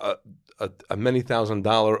many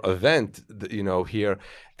 $1,000s event, here,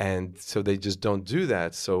 and so they just don't do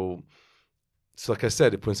that. So like I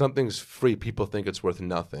said, when something's free, people think it's worth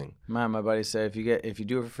nothing. My buddy said if you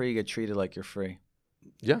do it for free, you get treated like you're free.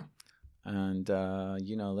 Yeah. And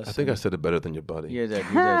listen. I think I said it better than your buddy. You did.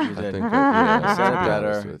 I think you said it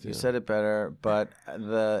better. You said it better, but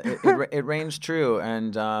it reigns true.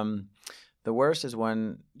 And the worst is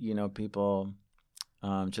when people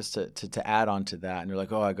just to add on to that, and they're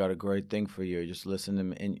like, "Oh, I got a great thing for you. Just listen to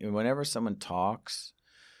me." And whenever someone talks,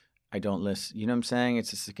 I don't listen. You know what I'm saying?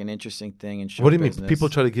 It's just like an interesting thing in show business. What do you mean? People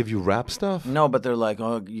try to give you rap stuff? No, but they're like,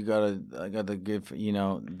 oh, I gotta give,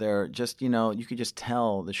 they're just, you could just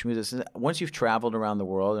tell the schmooze. Once you've traveled around the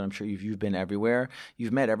world, and I'm sure you've been everywhere,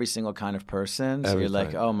 you've met every single kind of person. So you're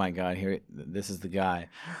like, oh my God, this is the guy.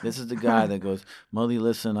 This is the guy that goes, Molly,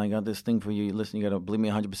 listen, I got this thing for you. Listen, you gotta believe me,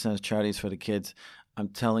 100% is charities for the kids. I'm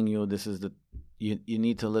telling you, this is you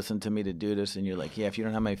need to listen to me to do this, and you're like, yeah, if you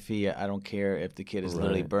don't have my fee, I don't care if the kid is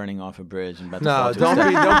literally burning off a bridge and about to fall to don't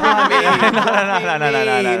be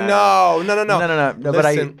No. But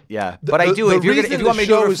I do. If you want me to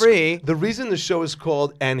do it for free, the reason the show is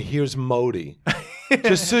called "And Here's Modi,"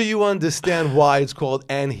 just so you understand why it's called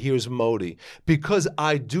 "And Here's Modi," because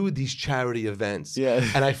I do these charity events,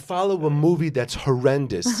 and I follow a movie that's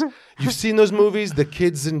horrendous. You've seen those movies? The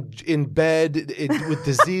kids in bed with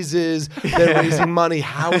diseases, they're raising money,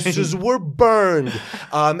 houses were burned.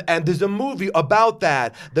 And there's a movie about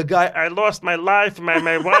that. The guy, I lost my life,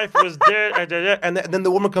 my wife was dead, and then the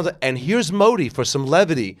woman comes up, and here's Modi for some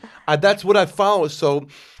levity. That's what I follow.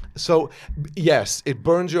 So yes, it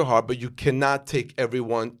burns your heart, but you cannot take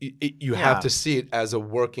everyone. You have to see it as a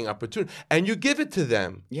working opportunity, and you give it to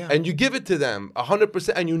them. Yeah, and you give it to them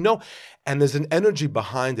 100%, and and there's an energy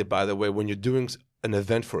behind it. By the way, when you're doing an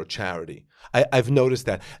event for a charity, I've noticed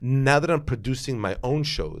that now that I'm producing my own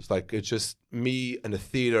shows, like it's just me and a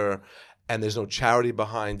theater, and there's no charity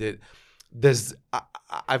behind it.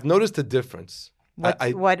 I've noticed a difference. What?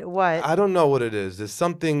 I don't know what it is. There's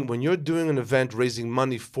something when you're doing an event raising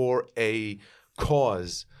money for a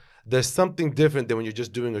cause. There's something different than when you're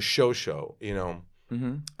just doing a show. You know,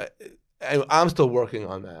 I'm still working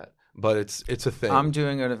on that, but it's a thing. I'm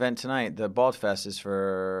doing an event tonight. The Bald Fest is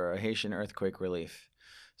for Haitian earthquake relief.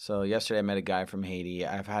 So yesterday I met a guy from Haiti.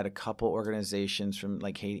 I've had a couple organizations from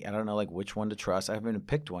like Haiti. I don't know like which one to trust. I haven't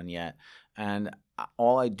picked one yet. And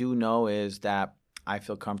all I do know is that I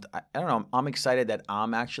feel comfortable. I don't know. I'm excited that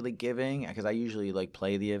I'm actually giving because I usually like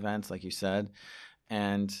play the events like you said.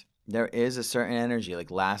 And there is a certain energy. Like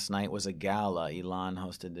last night was a gala. Elon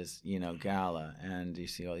hosted this, gala. And you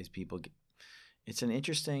see all these people. It's an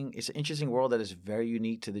interesting world that is very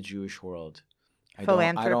unique to the Jewish world.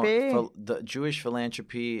 Philanthropy. The Jewish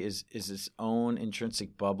philanthropy is its own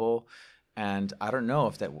intrinsic bubble, and I don't know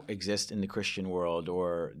if that exists in the Christian world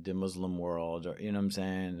or the Muslim world or you know what I'm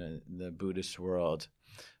saying, the Buddhist world.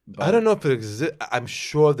 But I don't know if it exists. I'm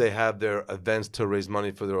sure they have their events to raise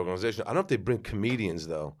money for their organization. I don't know if they bring comedians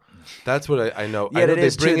though. That's what I know. Yeah, I know it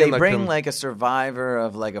is true. They bring like a survivor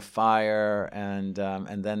of like a fire, and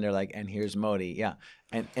then they're like, and here's Modi. Yeah.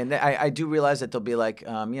 And I do realize that they'll be like,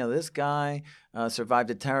 this guy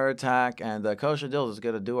survived a terror attack, and Kosha Dillz is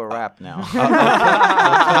going to do a rap now.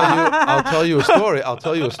 I'll tell you a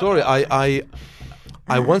story. I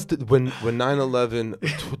once did, when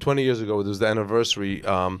 9/11, 20 years ago, it was the anniversary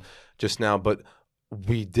just now, but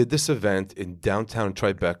we did this event in downtown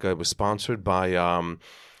Tribeca. It was sponsored by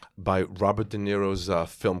Robert De Niro's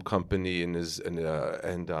film company and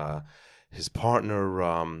his partner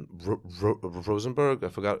Rosenberg. I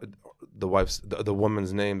forgot the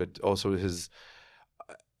woman's name, but also his.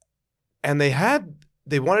 And they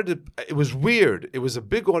wanted to. It was weird. It was a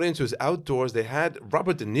big audience. It was outdoors. They had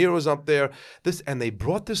Robert De Niro's up there. And they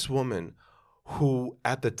brought this woman, who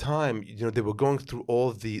at the time, they were going through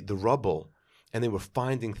all the rubble, and they were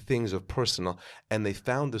finding things of personal. And they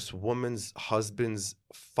found this woman's husband's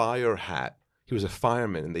fire hat. He was a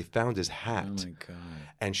fireman, and they found his hat. Oh my God!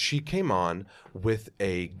 And she came on with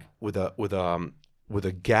a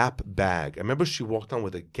Gap bag. I remember she walked on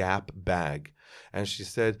with a Gap bag, and she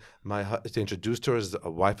said, they introduced her as a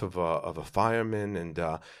wife of a fireman, and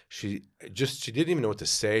she didn't even know what to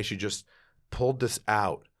say. She just pulled this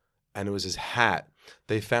out, and it was his hat.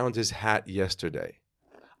 They found his hat yesterday.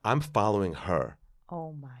 I'm following her.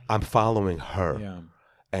 Oh my! I'm following her. Yeah.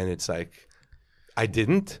 And it's like, I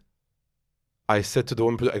didn't. I said to the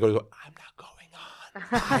woman, I'm not going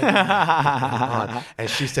on. And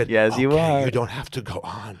she said, yes, okay, you are. You don't have to go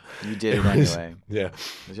on. You did it anyway. Yeah.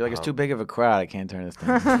 You're like, it's too big of a crowd. I can't turn this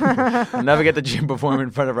down. I'll never get the gym perform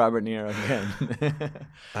in front of Robert De Niro again.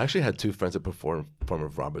 I actually had two friends that performed in front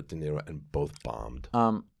of Robert De Niro, and both bombed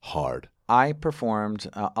hard. I performed.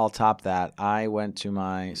 I'll top that. I went to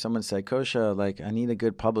someone said, Kosha, like, I need a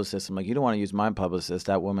good publicist. I'm like, you don't want to use my publicist.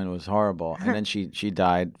 That woman was horrible. And then she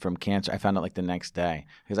died from cancer. I found out like the next day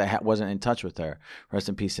because I wasn't in touch with her. Rest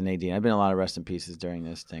in peace to Nadine. I've been a lot of rest in pieces during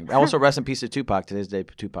this thing. Also, rest in peace to Tupac. Today's the day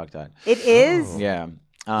Tupac died. It is? Yeah.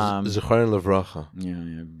 Zecharon Levracha.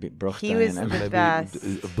 Yeah. He was the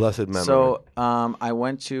best. Blessed memory. So I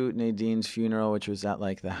went to Nadine's funeral, which was at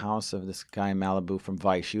like the house of this guy in Malibu from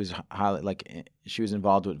Vice. She was she was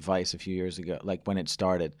involved with Vice a few years ago, like when it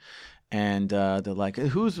started. And they're like,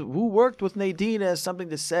 who worked with Nadine has something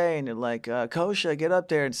to say? And they're like, Kosha, get up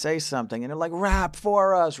there and say something. And they're like, rap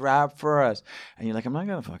for us. And you're like, I'm not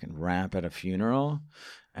going to fucking rap at a funeral.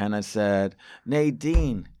 And I said,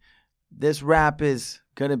 Nadine, this rap is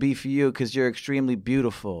going to be for you because you're extremely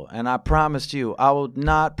beautiful. And I promised you I will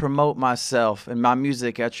not promote myself and my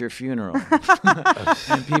music at your funeral.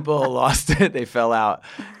 And people lost it. They fell out.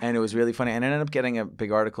 And it was really funny. And I ended up getting a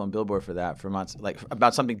big article in Billboard for that, for months, like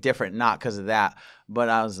about something different, not because of that. But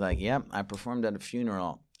I was like, yep, I performed at a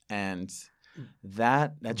funeral. And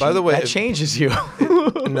that changes you.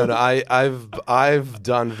 No, I've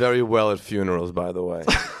done very well at funerals, by the way.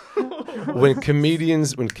 When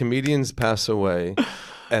comedians pass away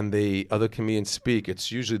and the other comedians speak,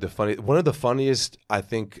 it's usually one of the funniest, I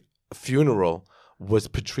think, funeral was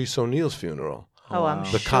Patrice O'Neal's funeral. Oh, I'm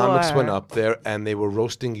sure. The comics went up there and they were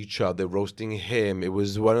roasting each other, roasting him. It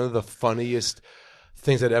was one of the funniest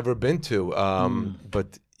things I'd ever been to.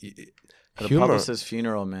 But the publicist's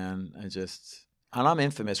funeral, man, and I'm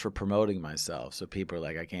infamous for promoting myself. So people are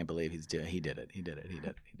like, I can't believe he did it.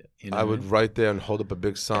 You know I would write there and hold up a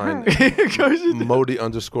big sign, Modi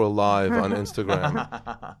 _live on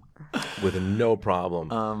Instagram with no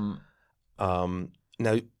problem.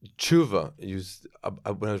 Now, tshuva,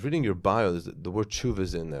 when I was reading your bio, the word tshuva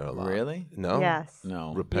is in there a lot. Really? No? Yes.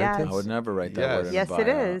 No. Repentance? I would never write that word in Yes, the bio. it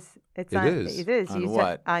is. It is. On You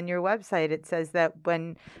what? on your website, it says that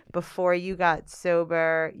before you got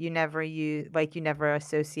sober, you never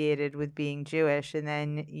associated with being Jewish, and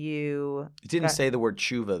then you. It didn't say the word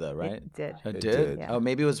tshuva though, right? It did. It It did? did. Yeah. Oh,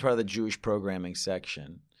 maybe it was part of the Jewish programming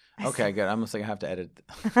section. Okay, good. I almost like I have to edit.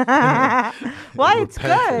 Why? It's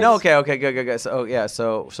good. No, okay, good.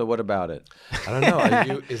 So what about it? I don't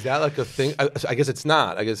know. Is that like a thing? I guess it's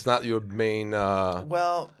not. I guess it's not your main.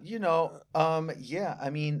 Well, yeah. I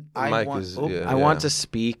mean, I Mike want. is- I want to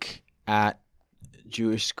speak at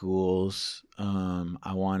Jewish schools.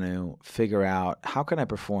 I want to figure out how can I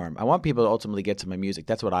perform. I want people to ultimately get to my music.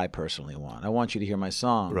 That's what I personally want. I want you to hear my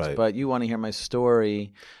songs, Right. but you want to hear my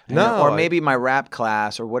story, No, maybe my rap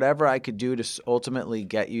class or whatever I could do to ultimately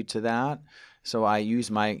get you to that. So I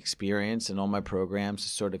use my experience and all my programs to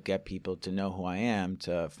sort of get people to know who I am,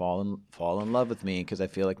 to fall in love with me, because I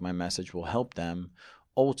feel like my message will help them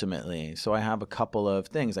ultimately. So I have a couple of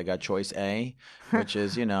things. I got choice A, which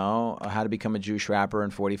is, how to become a Jewish rapper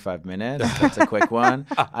in 45 minutes. That's a quick one.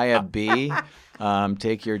 I have B,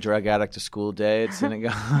 take your drug addict to school day at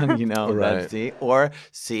synagogue, Right. that's C. Or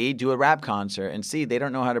C, do a rap concert. And C, they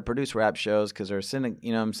don't know how to produce rap shows because they're synagogue,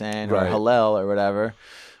 you know what I'm saying, or Right. Hillel or whatever.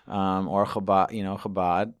 Or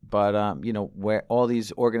Chabad, but where all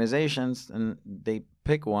these organizations, and they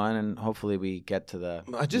pick one, and hopefully we get to the.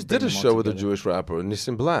 I just did a show with a Jewish rapper,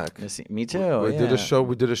 Nissim Black. Me too. We did a show.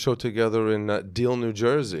 We did a show together in Deal, New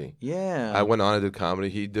Jersey. Yeah. I went on. I did comedy.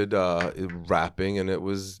 He did rapping, and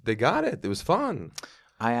they got it. It was fun.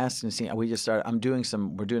 I asked Nassim. We just started.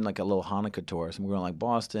 We're doing like a little Hanukkah tour. So we're going like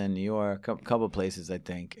Boston, New York, a couple of places, I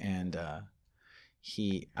think, and.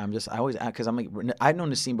 Because I'm like, I've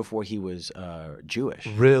known Nassim before he was Jewish.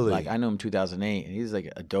 Really? Like, I know him 2008, and he's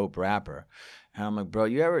like a dope rapper. And I'm like, bro,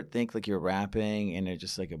 you ever think like you're rapping and they're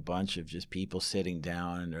just like a bunch of just people sitting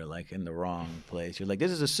down and they're like in the wrong place? You're like, this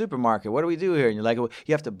is a supermarket. What do we do here? And you're like, well,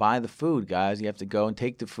 you have to buy the food, guys. You have to go and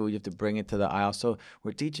take the food. You have to bring it to the aisle. So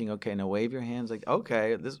we're teaching, okay, now wave your hands. Like,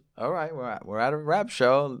 okay, all right, we're at a rap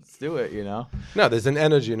show. Let's do it, No, there's an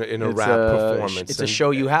energy in a rap performance. It's a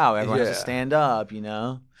show you how. Everyone has Yeah. to stand up,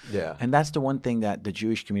 Yeah. And that's the one thing that the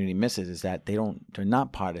Jewish community misses, is that they're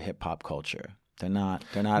not part of hip hop culture. They're not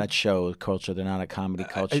at show culture. They're not at comedy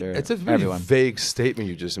culture. It's a very vague statement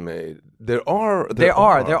you just made. There are. But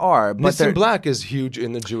Nissim Black is huge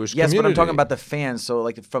in the Jewish community. Yes, but I'm talking about the fans. So,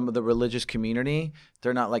 like, from the religious community,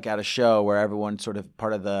 they're not like at a show where everyone's sort of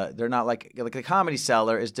part of the. They're not like the Comedy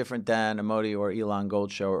Cellar is different than a Modi or Elon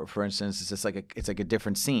Gold show, for instance. It's just like it's like a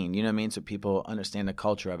different scene. You know what I mean? So people understand the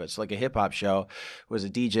culture of it. So like a hip hop show was a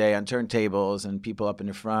DJ on turntables and people up in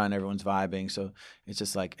the front, everyone's vibing. So it's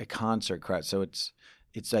just like a concert crowd. So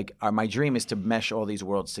it's like my dream is to mesh all these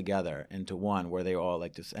worlds together into one, where they all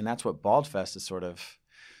like this, and that's what Bald Fest is sort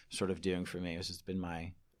of doing for me. It's just been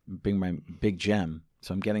my big gem.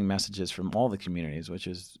 So I'm getting messages from all the communities, which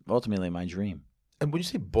is ultimately my dream. And when you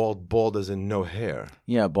say bald as in no hair.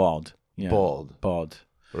 Yeah, bald. Yeah, bald.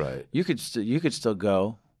 Right. You could still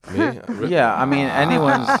go. Me? Yeah, I mean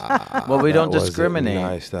anyone's. Well, we don't discriminate.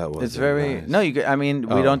 Nice, that was. It's very nice.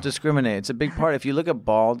 no. We don't discriminate. It's a big part. If you look at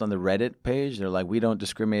bald on the Reddit page, they're like, we don't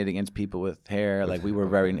discriminate against people with hair. Like we were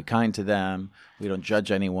very kind to them. We don't judge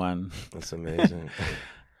anyone. That's amazing.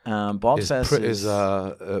 Bald Fest is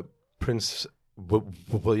Prince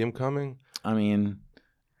William coming? I mean,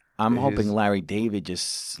 I'm hoping Larry David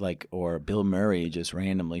or Bill Murray just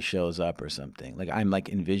randomly shows up or something. Like I'm like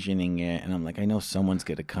envisioning it, and I'm like, I know someone's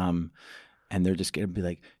gonna come, and they're just gonna be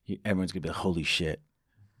like, everyone's gonna be like, holy shit,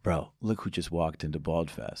 bro, look who just walked into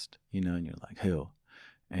Bald Fest, and you're like, who?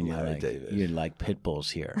 And Larry David. You're like,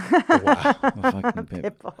 Pitbull's here. Wow. Fucking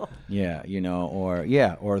Pitbull.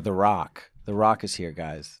 Yeah, or The Rock. The Rock is here,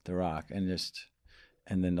 guys. The Rock,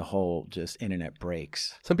 and then the whole just internet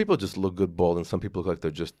breaks. Some people just look good bald, and some people look like they're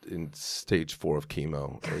just in stage 4 of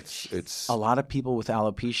chemo. It's a lot of people with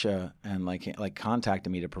alopecia and like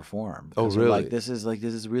contacted me to perform. Oh, they're really? Like this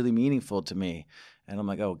is really meaningful to me, and I'm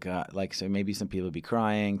like, oh god, like so maybe some people will be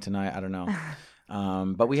crying tonight. I don't know,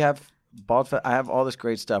 but we have I have all this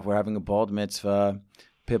great stuff. We're having a bald mitzvah,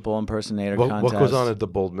 Pitbull impersonator contest. What goes on at the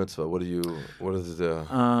bald mitzvah? What is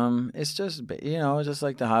the? It's just just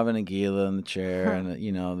like the Hava Nagila in the chair, and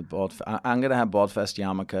the bald. I'm gonna have Bald Fest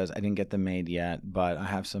yarmulkes. I didn't get them made yet, but I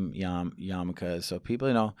have some yarmulkes. So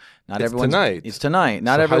people, not everyone's tonight. It's tonight.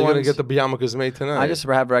 Not so everyone's. How are you gonna get the yarmulkes made tonight? I just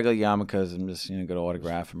have regular yarmulkes and just go to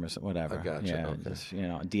autograph them or whatever. I gotcha. Yeah, Okay. just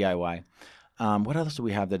DIY. What else do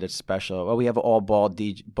we have that is special? Well, we have all bald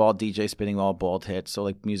DJ spinning all bald hits. So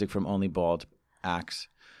like music from Only Bald. acts.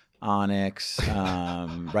 Onyx,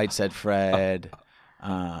 Right Said Fred,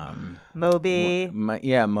 Moby.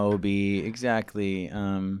 Moby, exactly.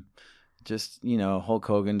 Just Hulk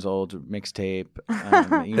Hogan's old mixtape,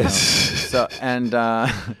 So and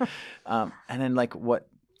then like what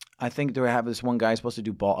I think do I have this one guy supposed to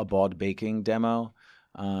do a bald baking demo.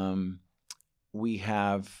 We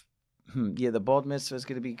have. The bald mitzvah is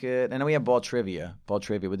going to be good. And then we have bald trivia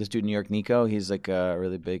with this dude, New York Nico. He's like a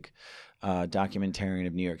really big documentarian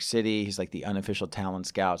of New York City. He's like the unofficial talent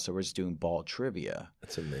scout. So we're just doing bald trivia.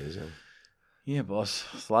 That's amazing. Yeah, boss.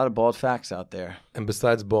 There's a lot of bald facts out there. And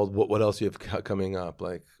besides bald, what else you have coming up?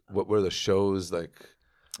 Like, what were the shows like?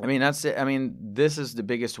 I mean, that's it. I mean, this is the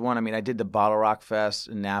biggest one. I mean, I did the Bottle Rock Fest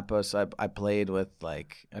in Napa, so I played with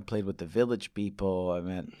the Village People.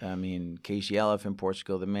 I mean, Casey Elephant,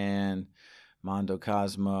 Portugal the Man, Mondo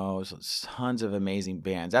Cosmos, tons of amazing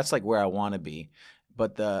bands. That's like where I want to be.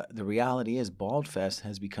 But the reality is, Bald Fest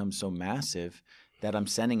has become so massive that I'm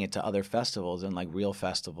sending it to other festivals and like real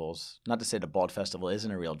festivals. Not to say the Bald Festival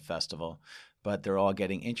isn't a real festival, but they're all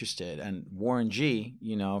getting interested. And Warren G,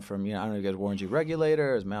 from, I don't know if you guys, Warren G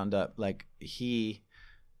Regulator is Mountain Up. Like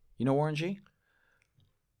Warren G?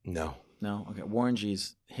 No. No? Okay. Warren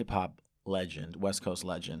G's hip hop legend, West Coast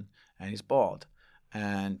legend, and he's bald.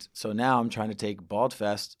 And so now I'm trying to take Bald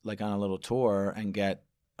Fest like on a little tour and get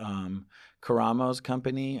Karamo's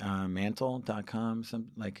company, mantle.com,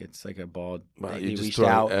 it's like a bald. Wow, they you just reached throw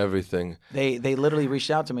out. Everything. They literally reached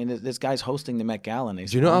out to me. This guy's hosting the Met Gala. Do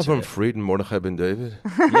you know Avram Fried and Mordechai Ben David?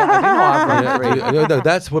 Yeah, I do know Avram Fried.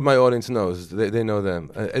 That's what my audience knows. They know them.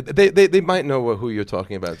 They might know who you're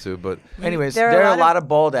talking about too. But anyways, there are a lot of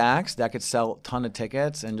bald acts that could sell a ton of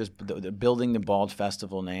tickets and just building the Bald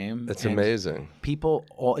Festival name. That's amazing.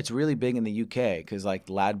 It's really big in the UK because like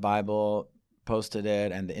Lad Bible posted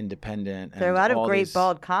it and the Independent. There are a lot of great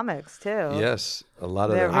bald comics too. Yes, a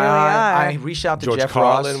lot of There them. really are. I reached out to George Jeff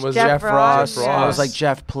Carlin Ross. was Jeff Ross. I was like,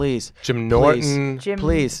 Jeff, please. Jim Norton. Jim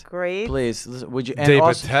Please. Great. Please. Would you? And Dave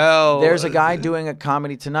also, Patel. there's a guy doing a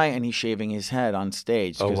comedy tonight, and he's shaving his head on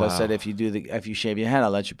stage because wow. I said if you shave your head,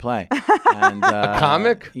 I'll let you play. And, a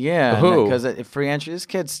comic? Yeah. Who? Because free entry. This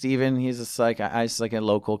kid Steven, he's just like I just like a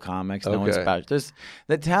local comics. No one's Okay. about.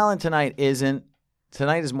 The talent tonight isn't.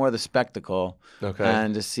 Tonight is more the spectacle, Okay.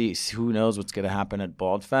 and to see who knows what's going to happen at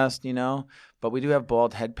Bald Fest, But we do have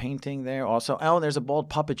bald head painting there also. Oh, and there's a bald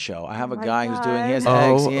puppet show. I have a guy who's doing his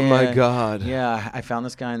eggs. Oh my God. Yeah, I found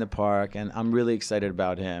this guy in the park, and I'm really excited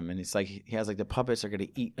about him. And it's like he has like the puppets are going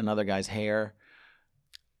to eat another guy's hair.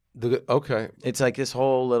 Okay. It's like this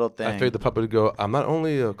whole little thing. I figured the puppet would go, I'm not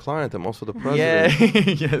only a client, I'm also the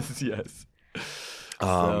president. Yeah. yes.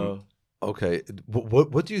 So. Okay.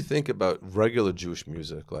 What do you think about regular Jewish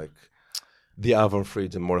music, like the Avram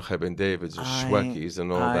Fried and Mordechai Ben David's or Shwekis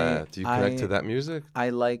and all that? Do you connect to that music?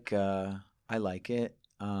 I like it.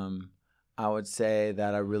 I would say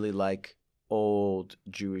that I really like old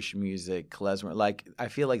Jewish music, klezmer. Like I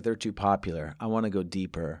feel like they're too popular. I want to go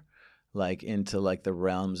deeper, like into like the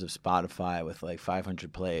realms of Spotify with like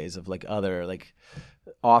 500 plays of like other like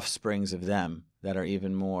offsprings of them that are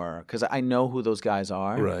even more, because I know who those guys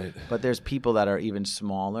are, Right. But there's people that are even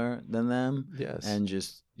smaller than them, Yes. and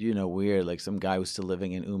just weird, like some guy who's still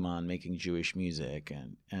living in Uman making Jewish music,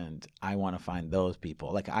 and I want to find those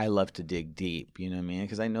people. Like I love to dig deep, you know what I mean?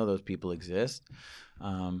 Because I know those people exist,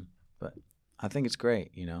 but I think it's great.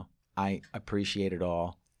 I appreciate it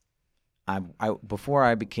all. I before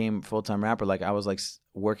I became full-time rapper, like I was like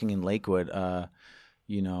working in Lakewood.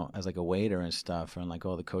 As like a waiter and stuff, and like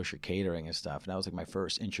all the kosher catering and stuff. And that was like my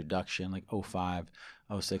first introduction, like 05,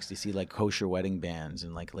 06, to see like kosher wedding bands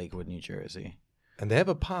in like Lakewood, New Jersey. And they have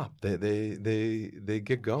a pop. They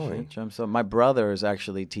get going. So my brother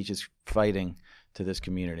teaches fighting to this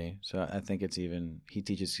community. So I think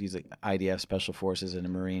he's like IDF Special Forces and a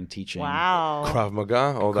Marine teaching. Wow. Krav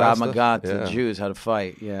Maga, all that Krav stuff? Maga to Yeah. Jews how to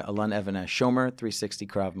fight. Yeah, Alon Evanesh. Shomer 360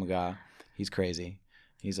 Krav Maga. He's crazy.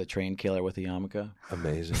 He's a trained killer with a yarmulke.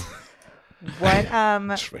 Amazing. What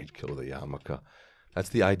Trained killer with a yarmulke. That's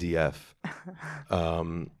the IDF.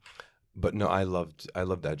 But no, I loved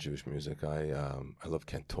that Jewish music. I love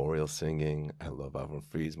cantorial singing. I love Avram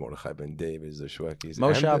Fried's, Mordechai Ben David's, the Shwekis.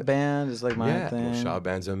 Moshav Band is like my thing. Moshav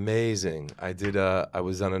Band's amazing. I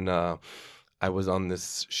was on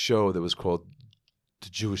this show that was called The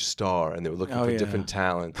Jewish Star, and they were looking for different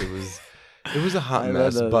talent. It was a hot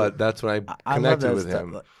mess, but that's when I connected with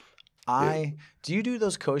him. Do you do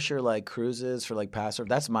those kosher like cruises for like Passover?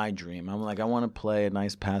 That's my dream. I'm like, I want to play a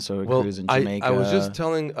nice Passover cruise in Jamaica. I was just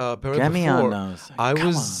telling Perrin Get me before, on those. I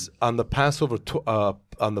was on the Passover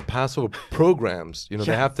on the Passover programs. You know,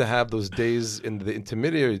 they have to have those days in the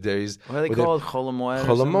intermediary days. What are they called? Chol Hamoed?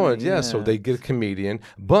 Chol Hamoed, yeah. So they get a comedian.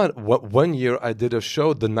 But one year I did a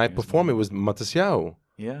show. The night before me was Matisyahu.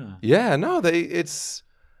 Yeah. Yeah. No, it's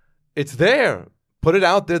there. Put it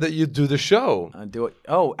out there that you do the show. Do it.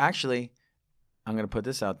 Oh, actually, I'm going to put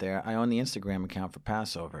this out there. I own the Instagram account for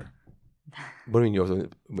Passover. What do you mean yours?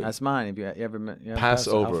 That's mine. If you ever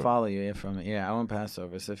Passover. I'll follow you from it. Yeah, I own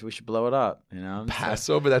Passover. So if we should blow it up, you know.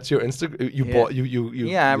 Passover. That's your Instagram. You bought you.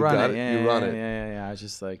 Yeah, I run it. You run it. Yeah. I was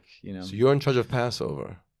just like, you know. So you're in charge of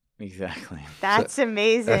Passover. Exactly. That's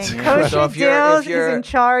amazing. That's Kosha So if Dillz you're- is in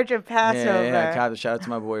charge of Passover. Yeah. Shout out to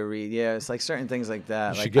my boy Reed. Yeah, it's like certain things like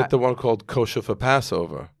that. You Like should get the one called Kosha for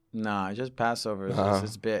Passover. No, just Passover. It's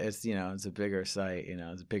it's a bigger site. You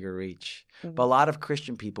know, it's a bigger reach. But a lot of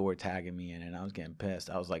Christian people were tagging me in, and I was getting pissed.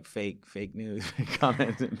 I was like, fake news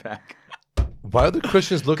commenting back. Why are the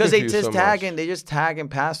Christians looking? Because they just tagging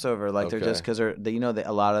Passover, like they're Okay. just because you know, there's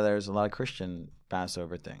a lot of Christian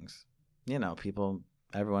Passover things. You know,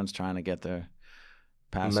 everyone's trying to get their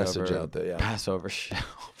Passover message out there. Yeah. Passover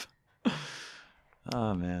shelf.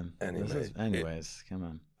 Oh man. Anyways, come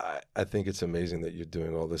on. I think it's amazing that you're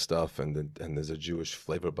doing all this stuff, and there's a Jewish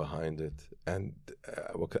flavor behind it. And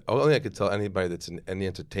only I could tell anybody that's in any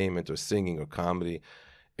entertainment or singing or comedy,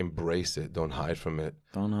 embrace it. Don't hide from it.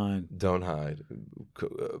 Don't hide.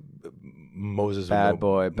 Moses, Bad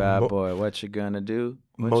boy. What you gonna do?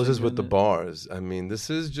 Moses with the bars. I mean, this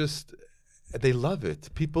is just. They love it.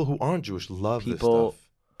 People who aren't Jewish love this stuff.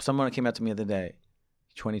 Someone came up to me the other day,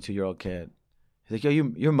 22-year-old kid. He's like,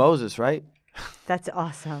 "Yo, you're Moses, right?" That's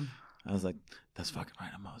awesome. I was like, "That's fucking right,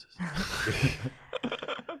 I'm Moses."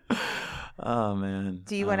 Oh man.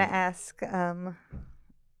 Do you want to ask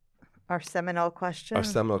our seminal question? Our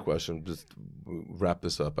seminal question. Just wrap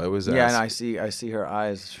this up. I always ask. Yeah, and I see her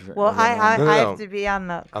eyes. Well, I No. have to be on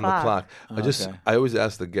the clock. Okay. I always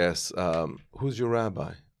ask the guests, who's your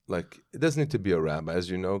rabbi? Like, it doesn't need to be a rabbi, as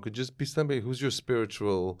you know. It could just be somebody who's your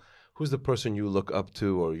spiritual. Who's the person you look up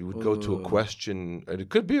to, or you would go to a question? And it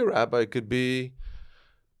could be a rabbi. It could be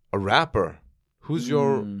a rapper. Who's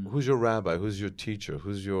your rabbi? Who's your teacher?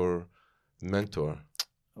 Who's your mentor?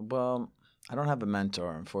 Well, I don't have a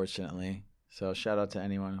mentor, unfortunately. So shout out to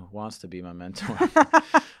anyone who wants to be my mentor.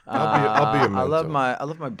 I'll be your mentor. I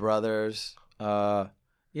love my brothers. I'll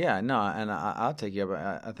take you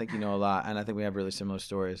up. I think you know a lot, and I think we have really similar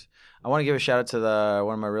stories. I want to give a shout out to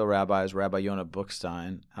one of my real rabbis, Rabbi Yonah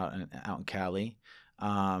Bookstein, out in Cali,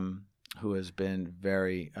 who has been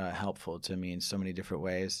very helpful to me in so many different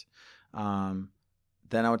ways.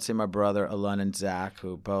 Then I would say my brother Alon and Zach,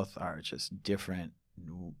 who both are just different.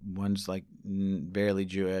 One's like barely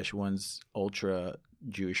Jewish, one's ultra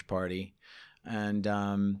Jewish party, and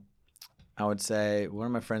I would say one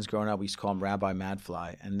of my friends growing up, we used to call him Rabbi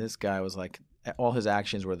Madfly, and this guy was like, all his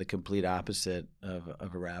actions were the complete opposite of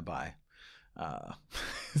a rabbi.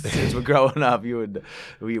 Since we're growing up, we were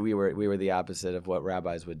the opposite of what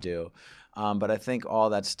rabbis would do. But I think all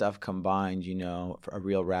that stuff combined, you know, for a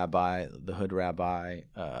real rabbi, the hood rabbi,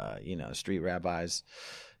 street rabbis.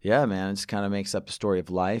 Yeah, man, it just kind of makes up the story of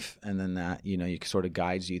life, and then that, you know, you sort of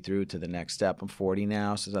guides you through to the next step. I'm 40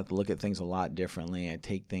 now, so I have to look at things a lot differently. I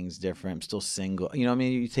take things different. I'm still single. You know what I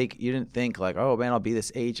mean? You didn't think like, oh, man, I'll be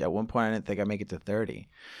this age. At one point, I didn't think I'd make it to 30.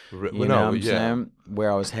 You know what I'm saying?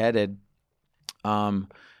 Where I was headed, I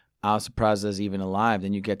was surprised I was even alive.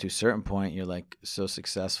 Then you get to a certain point, you're like so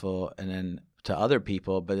successful, and then to other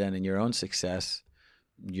people, but then in your own success,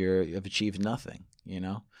 you've achieved nothing, you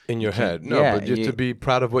know? In your head. No, yeah, but just to be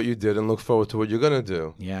proud of what you did and look forward to what you're going to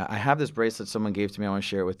do. Yeah, I have this bracelet someone gave to me. I want to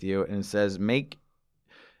share it with you. And it says, make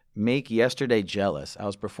yesterday jealous. I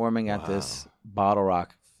was performing at this Bottle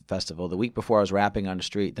Rock festival. The week before, I was rapping on the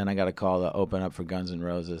street. Then I got a call to open up for Guns N'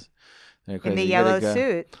 Roses. In the yellow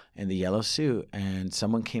suit. In the yellow suit. And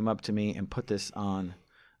someone came up to me and put this on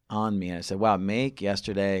me. And I said, wow, make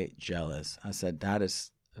yesterday jealous. I said, that is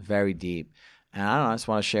very deep. And I don't know, I just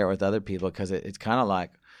want to share it with other people because it's kind of like,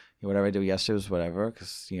 whatever I do yesterday was whatever,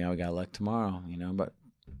 because, you know, we got to look tomorrow, you know. But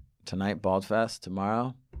tonight, Bald Fest.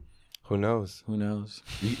 Tomorrow, who knows?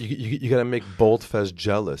 You got to make Bald Fest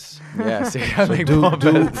jealous. Yeah, so you got to make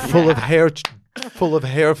do full of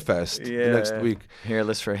hair fest next week.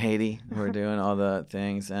 Hairless for Haiti. We're doing all the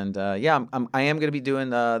things, and I am going to be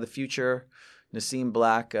doing the future Nassim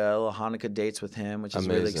Black, little Hanukkah dates with him, which is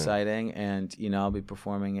really Amazing. exciting. And, I'll be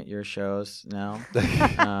performing at your shows now.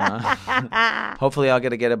 Hopefully I'll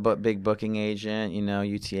get a big booking agent,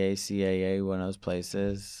 UTA, CAA, one of those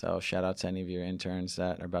places. So shout out to any of your interns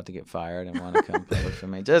that are about to get fired and want to come public for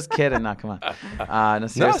me. Just kidding. No, come on. No,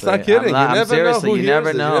 seriously. No, it's not kidding. You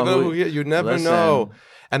never know. You never know.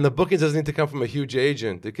 And the booking doesn't need to come from a huge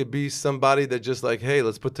agent. It could be somebody that just like, hey,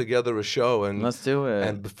 let's put together a show. And let's do it.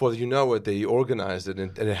 And before you know it, they organize it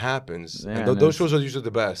and it happens. Yeah, and those shows are usually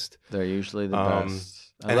the best. They're usually the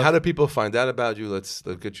best. And how do people find out about you? Let's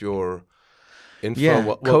get your info. Yeah,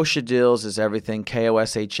 Kosha Dillz is everything.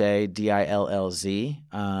 KOSHADILLZ.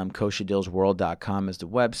 KoshaDillzWorld.com is the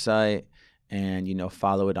website. And,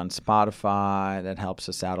 follow it on Spotify. That helps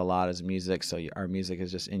us out a lot as music. So our music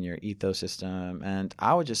is just in your ecosystem. And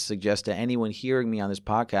I would just suggest to anyone hearing me on this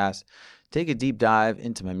podcast, take a deep dive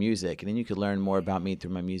into my music. And then you could learn more about me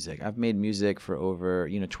through my music. I've made music for over,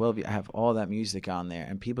 12 years. I have all that music on there.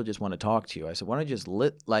 And people just want to talk to you. I said, why don't you just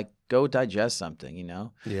go digest something,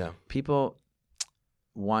 Yeah. People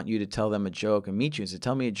want you to tell them a joke and meet you and say,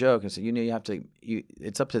 tell me a joke. And so, you have to,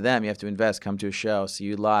 it's up to them. You have to invest, come to a show, see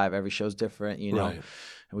you live. Every show's different, Right.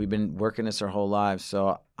 And we've been working this our whole lives.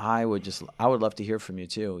 So I would love to hear from you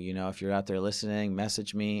too. If you're out there listening,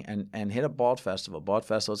 message me and hit a Bald Festival. Bald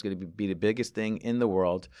Festival is going to be the biggest thing in the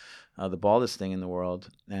world, the baldest thing in the world.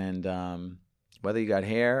 And whether you got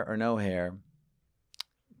hair or no hair,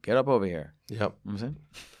 get up over here. Yep. You know what I'm saying?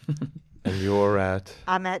 And you're at?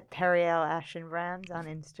 I'm at Periel Ashenbrands on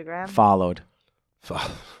Instagram. Followed.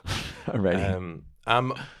 Already.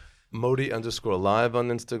 I'm Modi_live on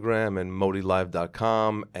Instagram and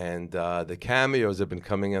ModiLive.com. And the cameos have been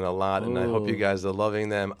coming in a lot, and I hope you guys are loving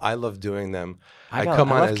them. I love doing them. I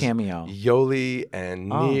come on as cameo. Yoli and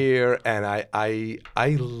Nir, and I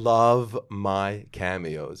love my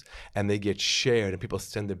cameos, and they get shared, and people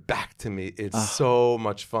send it back to me. It's so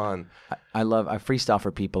much fun. I freestyle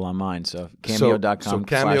for people on mine, so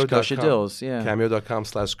cameo.com/Kosha Dillz. Yeah.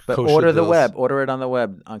 Cameo.com/Kosha But order the web. Order it on the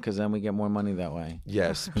web, because then we get more money that way.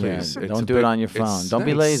 Yes, please. Yeah, don't do it on your phone. Don't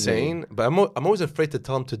be lazy. Insane, but I'm always afraid to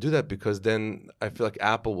tell them to do that, because then I feel like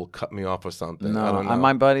Apple will cut me off or something. No, I don't know.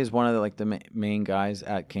 my buddy is one of the main guys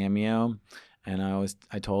at Cameo, and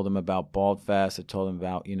I told him about Bald Fest. I told him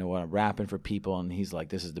about what I'm rapping for people, and he's like,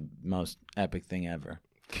 "This is the most epic thing ever."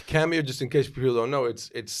 Cameo, just in case people don't know,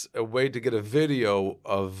 it's a way to get a video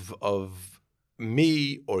of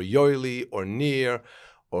me or Yoili or Nir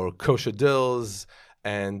or Kosha Dillz.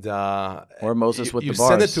 And or Moses with the bars. You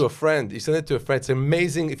send it to a friend. It's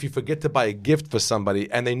amazing if you forget to buy a gift for somebody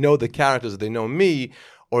and they know the characters, they know me,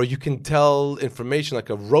 or you can tell information, like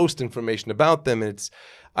a roast information about them.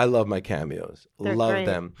 I love my cameos. They're love great.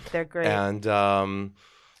 them. They're great. And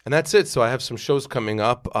that's it. So I have some shows coming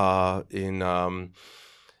up in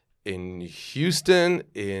Houston,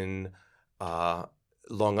 in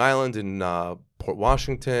Long Island, in Port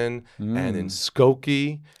Washington, and in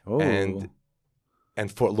Skokie, and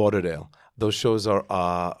Fort Lauderdale. Those shows are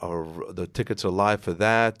the tickets are live for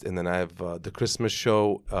that, and then I have the Christmas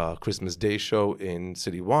show, Christmas Day show in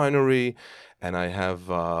City Winery, and I have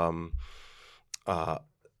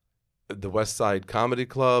the West Side Comedy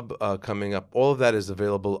Club coming up. All of that is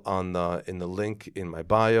available in the link in my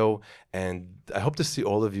bio, and I hope to see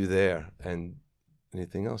all of you there. And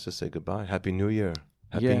anything else? Just say goodbye. Happy New Year.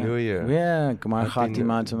 Happy New Year. Yeah, Gemar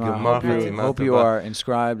Chatima Tova. Hope you are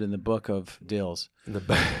inscribed in the book of Dillz.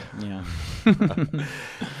 Yeah.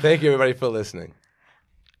 Thank you, everybody, for listening.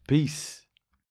 Peace.